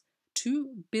science, to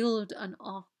build an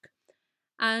ark.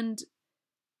 And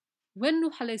when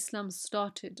Nuh alayhi salam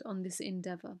started on this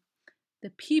endeavor, the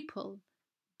people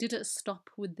didn't stop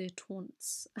with their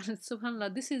taunts. And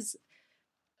subhanAllah, this is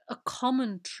a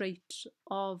common trait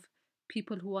of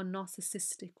people who are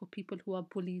narcissistic or people who are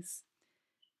bullies.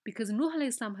 Because Nuh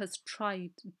alayhi salam has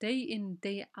tried day in,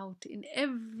 day out, in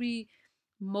every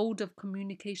mode of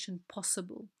communication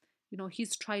possible.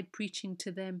 He's tried preaching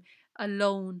to them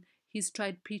alone. He's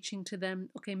tried preaching to them,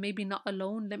 okay, maybe not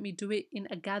alone, let me do it in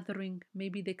a gathering.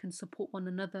 Maybe they can support one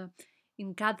another.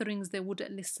 In gatherings, they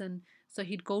wouldn't listen. So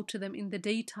he'd go to them in the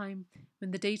daytime.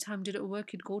 When the daytime didn't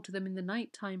work, he'd go to them in the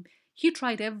nighttime. He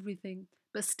tried everything,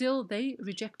 but still they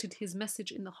rejected his message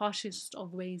in the harshest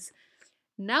of ways.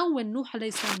 Now when Nuh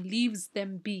alayhi salam leaves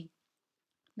them be,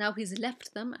 now he's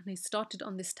left them and he started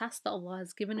on this task that Allah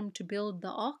has given him to build the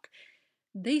ark,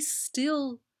 they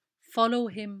still follow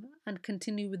him and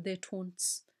continue with their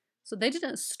taunts. So they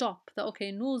didn't stop that,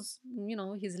 okay, Noah's,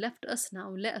 he's left us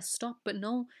now, let us stop. But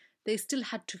no, they still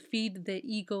had to feed their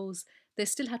egos. They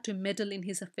still had to meddle in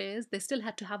his affairs. They still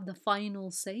had to have the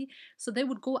final say. So they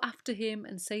would go after him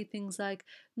and say things like,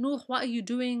 Noah, what are you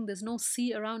doing? There's no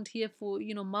sea around here for,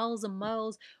 miles and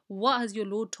miles. What has your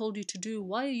Lord told you to do?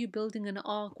 Why are you building an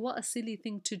ark? What a silly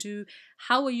thing to do.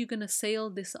 How are you going to sail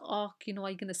this ark?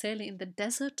 Are you going to sail it in the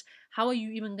desert? How are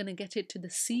you even going to get it to the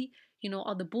sea?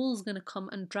 Are the bulls going to come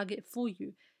and drag it for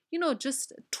you?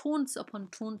 Just taunts upon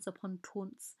taunts upon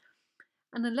taunts.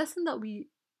 And the lesson that we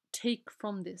take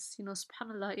from this,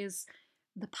 subhanAllah, is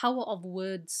the power of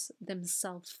words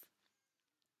themselves.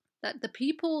 That the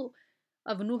people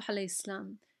of Nuh alayhi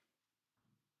salam,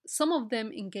 some of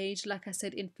them engaged, like I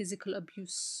said, in physical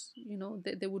abuse.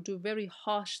 They would do very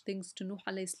harsh things to Nuh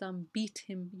alayhi salam, beat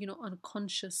him,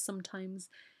 unconscious sometimes.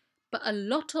 But a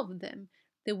lot of them,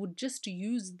 they would just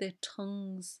use their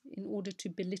tongues in order to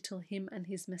belittle him and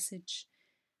his message.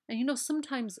 And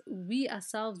sometimes we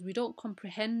ourselves, we don't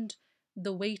comprehend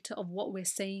the weight of what we're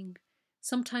saying.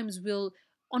 Sometimes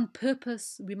on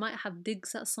purpose, we might have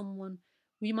digs at someone.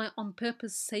 We might on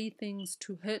purpose say things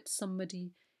to hurt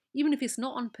somebody. Even if it's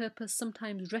not on purpose,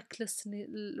 sometimes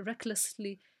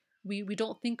recklessly, we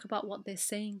don't think about what they're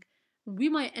saying. We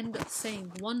might end up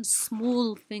saying one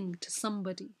small thing to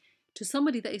somebody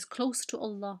that is close to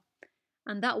Allah.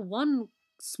 And that one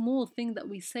small thing that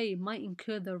we say might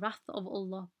incur the wrath of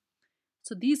Allah.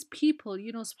 So these people,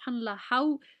 subhanAllah,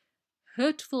 how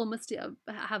hurtful must it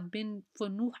have been for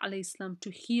Nuh alayhi salam to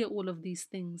hear all of these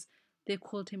things. They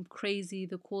called him crazy,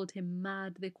 they called him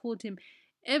mad, they called him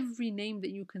every name that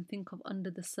you can think of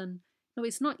under the sun. No,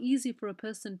 it's not easy for a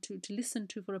person to listen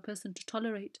to, for a person to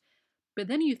tolerate. But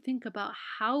then you think about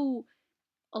how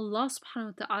Allah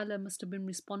subhanahu wa ta'ala must have been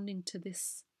responding to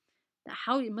this, that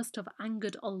how it must have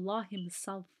angered Allah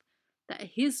Himself,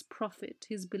 that His Prophet,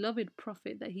 His beloved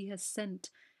Prophet that He has sent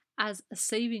as a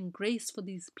saving grace for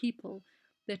these people,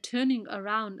 they're turning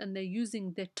around and they're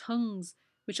using their tongues,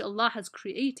 which Allah has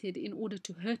created, in order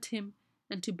to hurt Him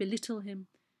and to belittle Him.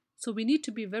 So we need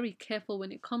to be very careful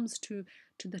when it comes to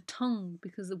the tongue,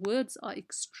 because the words are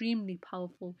extremely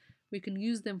powerful. We can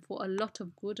use them for a lot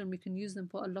of good and we can use them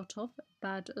for a lot of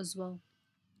bad as well.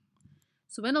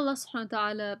 So when Allah subhanahu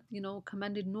wa ta'ala,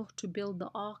 commanded Nuh to build the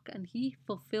ark and he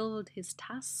fulfilled his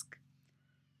task,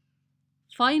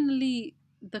 finally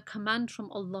the command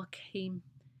from Allah came.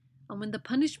 And when the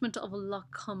punishment of Allah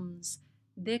comes,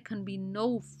 there can be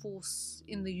no force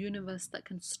in the universe that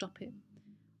can stop it.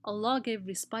 Allah gave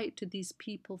respite to these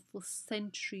people for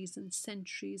centuries and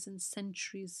centuries and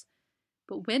centuries.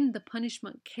 But when the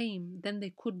punishment came, then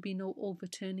there could be no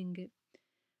overturning it.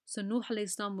 So Nuh alayhi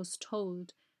salam was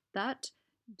told that,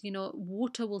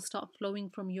 water will start flowing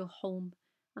from your home,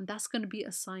 and that's going to be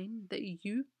a sign that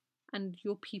you and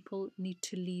your people need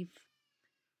to leave.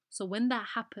 So when that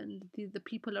happened, the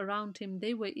people around him,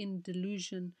 they were in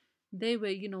delusion. They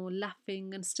were,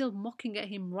 laughing and still mocking at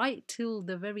him right till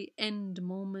the very end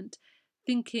moment,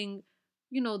 thinking,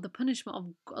 the punishment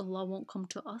of Allah won't come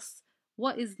to us.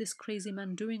 What is this crazy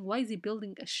man doing? Why is he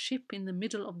building a ship in the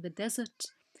middle of the desert?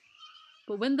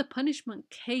 But when the punishment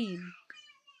came,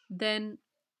 then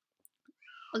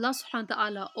Allah subhanahu wa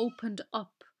ta'ala opened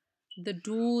up the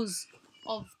doors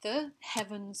of the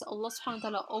heavens. Allah subhanahu wa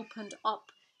ta'ala opened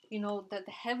up, that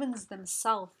the heavens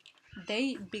themselves,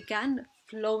 they began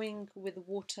flowing with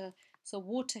water. So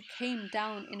water came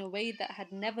down in a way that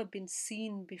had never been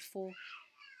seen before.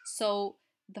 So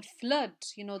the flood,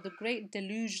 the great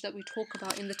deluge that we talk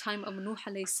about in the time of Nuh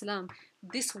alayhi salam,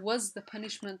 this was the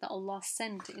punishment that Allah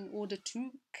sent in order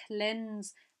to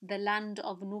cleanse the land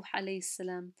of Nuh alayhi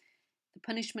salam. The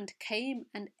punishment came,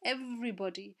 and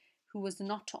everybody who was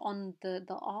not on the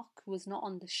ark, who was not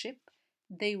on the ship,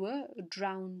 they were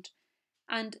drowned.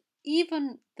 And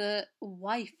even the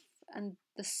wife and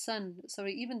the son,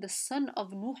 even the son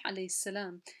of Nuh alayhi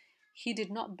salam, he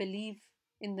did not believe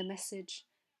in the message.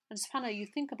 And subhanAllah, you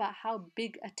think about how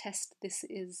big a test this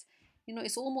is.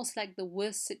 It's almost like the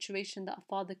worst situation that a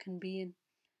father can be in.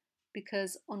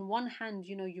 Because on one hand,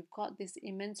 you've got this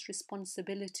immense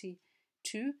responsibility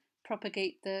to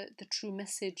propagate the true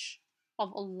message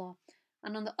of Allah.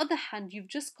 And on the other hand, you've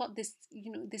just got this,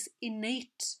 this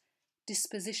innate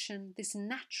disposition, this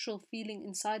natural feeling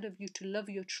inside of you to love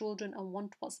your children and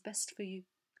want what's best for you.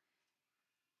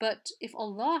 But if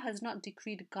Allah has not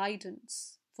decreed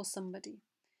guidance for somebody,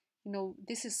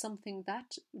 this is something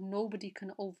that nobody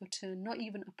can overturn, not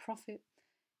even a prophet.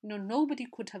 Nobody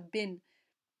could have been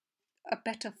a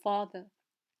better father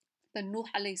than Nuh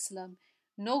alayhi salam.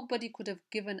 Nobody could have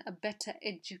given a better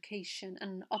education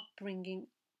and upbringing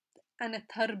and a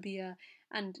tarbiyah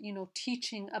and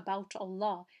teaching about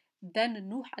Allah than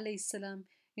Nuh alayhi salam.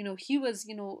 He was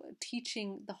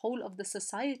teaching the whole of the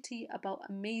society about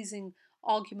amazing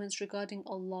arguments regarding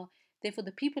Allah. Therefore,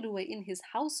 the people who were in his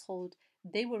household,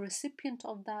 they were recipient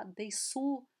of that. They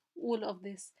saw all of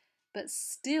this, but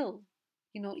still,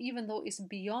 even though it's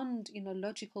beyond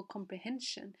logical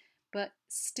comprehension, but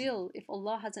still, if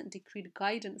Allah hasn't decreed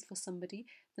guidance for somebody,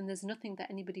 then there's nothing that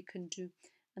anybody can do.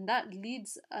 And that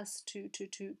leads us to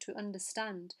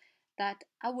understand that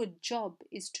our job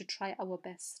is to try our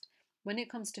best. When it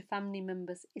comes to family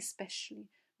members, especially,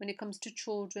 when it comes to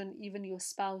children, even your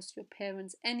spouse, your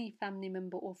parents, any family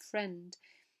member or friend,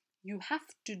 you have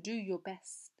to do your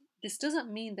best. This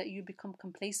doesn't mean that you become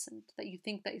complacent, that you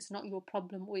think that it's not your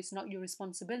problem or it's not your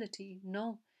responsibility.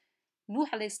 No. Nuh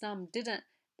alayhi salam didn't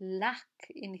lack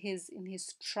in his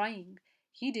trying.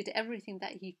 He did everything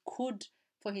that he could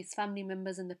for his family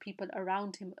members and the people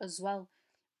around him as well.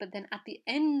 But then at the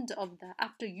end of that,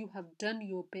 after you have done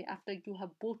your bit, after you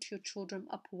have brought your children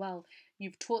up well,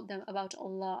 you've taught them about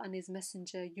Allah and His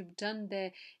Messenger, you've done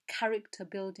their character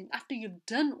building, after you've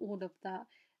done all of that,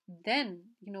 then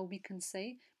we can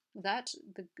say that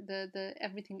the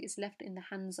everything is left in the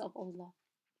hands of Allah.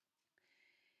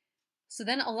 So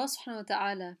then Allah subhanahu wa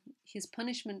ta'ala, his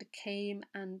punishment came,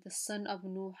 and the son of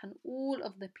Nuh and all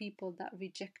of the people that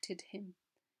rejected him,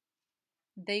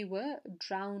 they were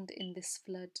drowned in this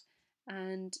flood.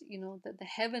 And that the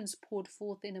heavens poured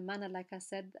forth in a manner, like I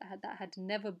said, that had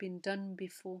never been done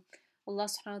before. Allah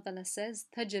subhanahu wa ta'ala says,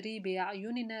 تَجْرِي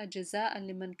بِأَعْيُنِنَا جَزَاءً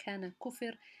لِمَنْ كَانَ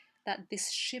كُفِرٍ, that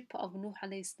this ship of Nuh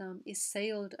alayhi salam is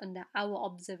sailed under our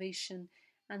observation.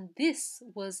 And this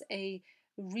was a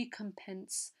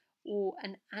recompense or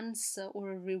an answer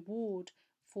or a reward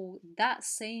for that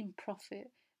same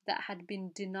prophet that had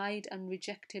been denied and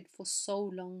rejected for so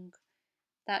long.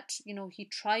 That he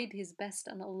tried his best,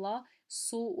 and Allah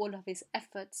saw all of his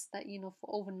efforts, that for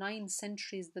over 9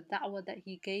 centuries the da'wah that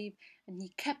he gave, and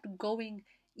he kept going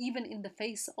even in the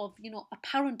face of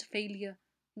apparent failure,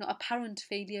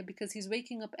 because he's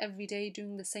waking up every day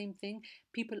doing the same thing.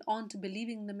 People aren't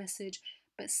believing the message,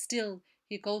 but still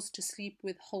he goes to sleep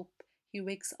with hope, he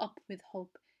wakes up with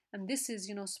hope. And this is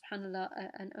subhanallah,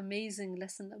 an amazing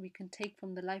lesson that we can take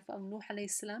from the life of Nuh alayhi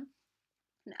salam.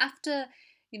 And after,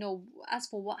 as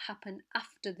for what happened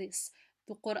after this,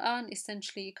 the Quran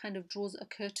essentially kind of draws a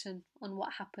curtain on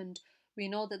what happened. We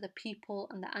know that the people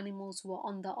and the animals who were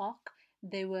on the ark,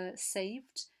 they were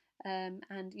saved, and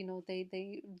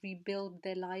they rebuild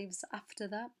their lives after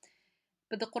that.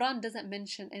 But the Quran doesn't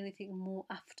mention anything more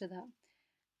after that.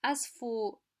 As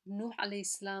for Nuh alayhi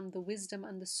salam, the wisdom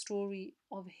and the story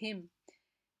of him,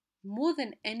 more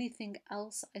than anything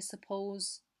else, I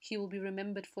suppose he will be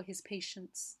remembered for his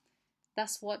patience.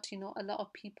 That's what a lot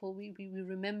of people, we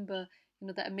remember.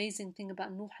 The amazing thing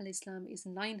about Nuh alayhi salam is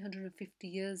 950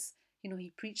 years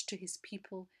he preached to his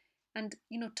people. And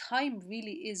time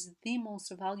really is the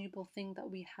most valuable thing that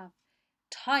we have.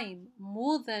 Time,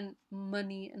 more than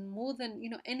money and more than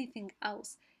anything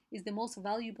else, is the most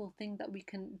valuable thing that we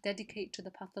can dedicate to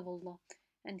the path of Allah.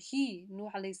 And he,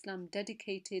 Nuh alayhi salam,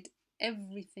 dedicated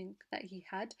everything that he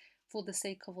had for the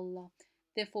sake of Allah.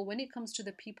 Therefore, when it comes to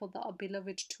the people that are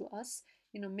beloved to us,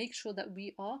 make sure that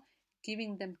we are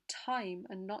giving them time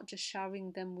and not just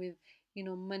showering them with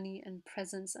money and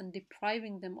presents and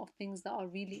depriving them of things that are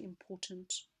really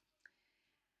important.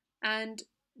 And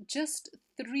just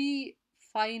 3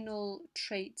 final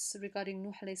traits regarding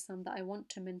Nuh alayhi salam that I want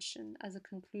to mention as a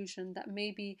conclusion, that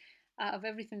maybe out of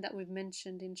everything that we've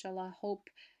mentioned, inshallah, I hope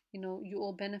you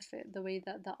all benefit the way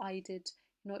that I did.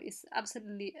 It's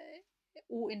absolutely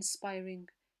awe-inspiring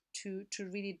to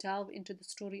really delve into the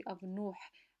story of Nuh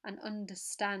and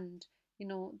understand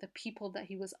the people that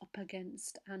he was up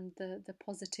against, and the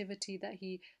positivity that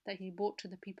he brought to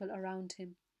the people around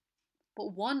him.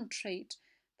 But one trait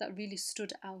that really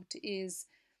stood out is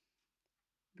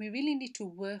we really need to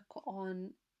work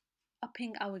on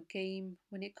upping our game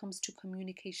when it comes to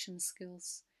communication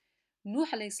skills. Nuh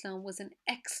alayhi salam was an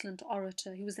excellent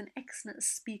orator. He was an excellent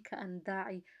speaker and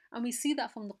da'i. And we see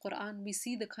that from the Quran. We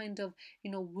see the kind of,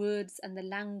 words and the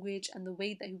language and the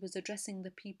way that he was addressing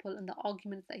the people and the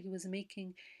arguments that he was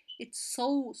making. It's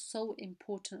so, so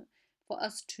important for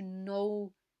us to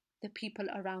know the people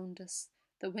around us.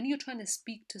 That when you're trying to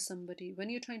speak to somebody,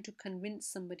 when you're trying to convince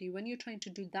somebody, when you're trying to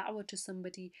do da'wah to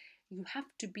somebody, you have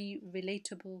to be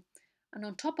relatable. And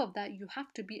on top of that, you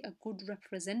have to be a good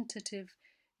representative.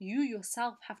 You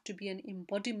yourself have to be an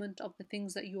embodiment of the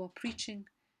things that you are preaching.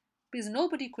 Because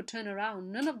nobody could turn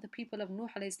around. None of the people of Nuh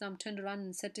alayhi salam turned around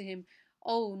and said to him,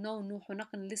 oh no, Nuh, we're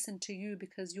not going to listen to you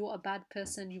because you're a bad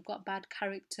person, you've got bad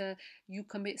character, you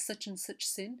commit such and such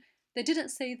sin. They didn't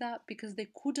say that because they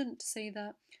couldn't say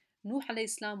that. Nuh alayhi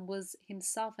salam was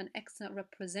himself an excellent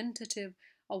representative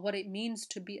of what it means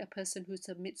to be a person who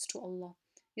submits to Allah.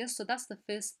 Yes, so that's the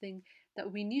first thing,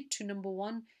 that we need to, number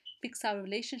one, fix our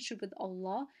relationship with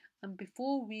Allah. And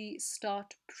before we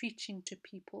start preaching to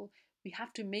people, we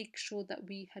have to make sure that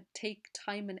we had take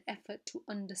time and effort to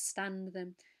understand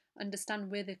them, understand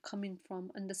where they're coming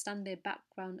from, understand their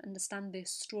background, understand their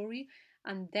story,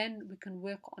 and then we can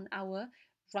work on our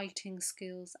writing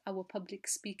skills, our public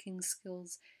speaking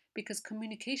skills, because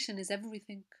communication is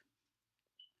everything.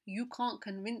 You can't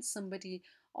convince somebody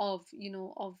of,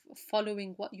 of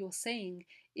following what you're saying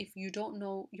if you don't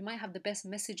know. You might have the best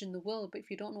message in the world, but if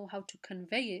you don't know how to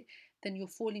convey it, then you're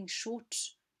falling short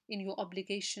in your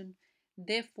obligation.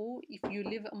 Therefore, if you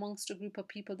live amongst a group of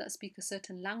people that speak a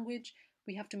certain language,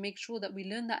 we have to make sure that we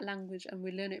learn that language and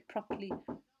we learn it properly.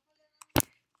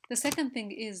 The second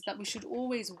thing is that we should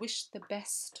always wish the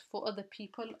best for other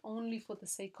people only for the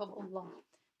sake of Allah.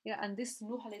 Yeah, and this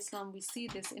Nuh alayhi salam, we see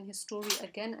this in his story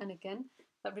again and again,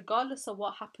 that regardless of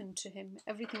what happened to him,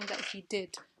 everything that he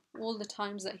did, all the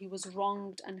times that he was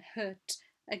wronged and hurt,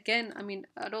 again, I mean,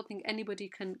 I don't think anybody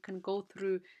can go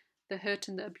through the hurt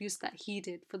and the abuse that he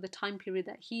did for the time period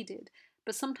that he did.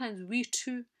 But sometimes we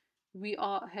too, we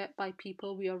are hurt by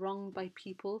people, we are wronged by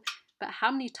people. But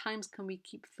how many times can we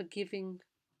keep forgiving?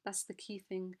 That's the key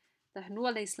thing. That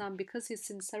Nuh alayhi salam, because his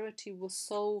sincerity was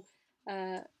so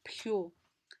pure,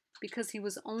 because he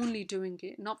was only doing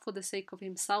it not for the sake of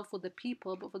himself or the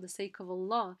people, but for the sake of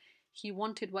Allah, he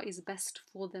wanted what is best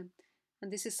for them.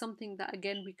 And this is something that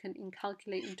again we can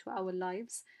inculcate into our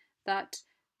lives, that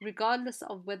regardless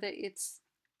of whether it's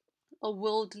a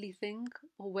worldly thing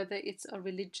or whether it's a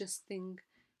religious thing,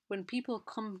 when people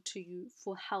come to you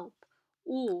for help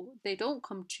or they don't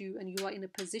come to you and you are in a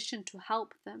position to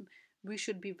help them, we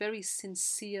should be very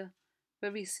sincere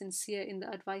in the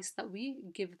advice that we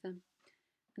give them.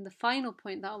 And the final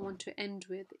point that I want to end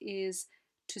with is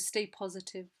to stay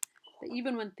positive. That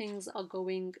even when things are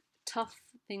going tough,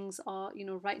 things are,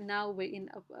 right now we're in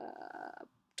a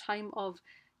time of,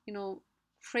 you know,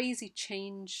 crazy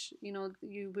change.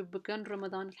 We've begun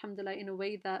Ramadan, alhamdulillah, in a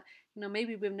way that,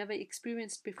 maybe we've never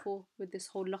experienced before with this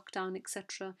whole lockdown,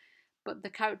 etc. But the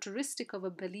characteristic of a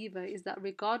believer is that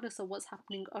regardless of what's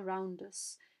happening around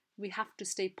us, we have to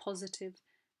stay positive.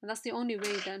 And that's the only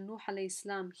way that Nuh alayhi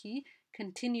salam, he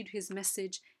continued his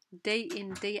message day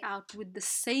in, day out with the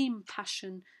same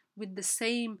passion, with the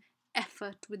same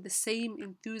effort, with the same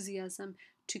enthusiasm.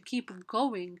 To keep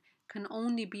going can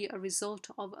only be a result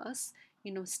of us,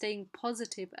 staying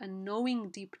positive and knowing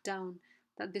deep down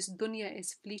that this dunya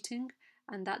is fleeting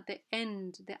and that the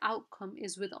end, the outcome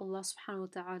is with Allah subhanahu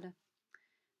wa ta'ala.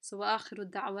 So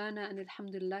وآخر الدعوانا أن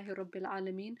الحمد لله رب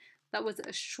العالمين. That was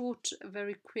a short,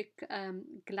 very quick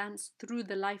glance through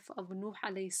the life of Nuh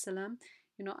alayhi salam.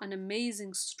 An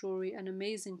amazing story, an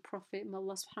amazing prophet. May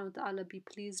Allah subhanahu wa ta'ala be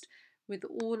pleased with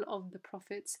all of the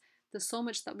prophets. There's so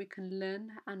much that we can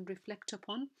learn and reflect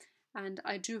upon. And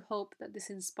I do hope that this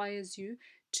inspires you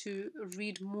to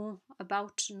read more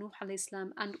about Nuh alayhi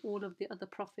salam and all of the other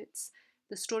prophets.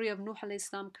 The story of Nuh alayhi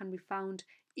salam can be found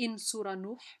in Surah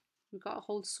Nuh. We've got a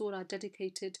whole surah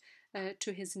dedicated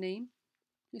to his name.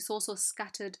 It's also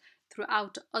scattered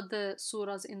throughout other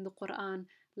surahs in the Quran,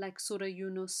 like Surah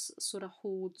Yunus, Surah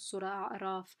Hud, Surah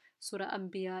A'raf, Surah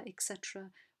Anbiya, etc.,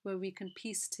 where we can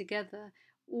piece together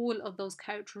all of those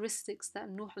characteristics that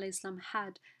Nuh alayhi salam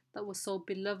had that was so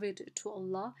beloved to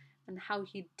Allah, and how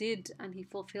he did and he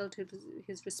fulfilled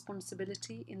his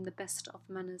responsibility in the best of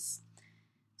manners.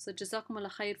 So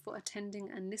Jazakumullah khair for attending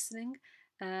and listening.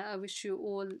 I wish you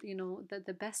all,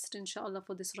 the best, inshallah,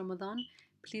 for this Ramadan.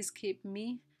 Please keep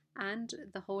me and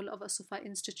the whole of As-Sufa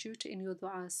Institute in your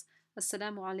du'as.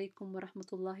 Assalamu alaikum wa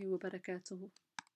rahmatullahi wa barakatuhu.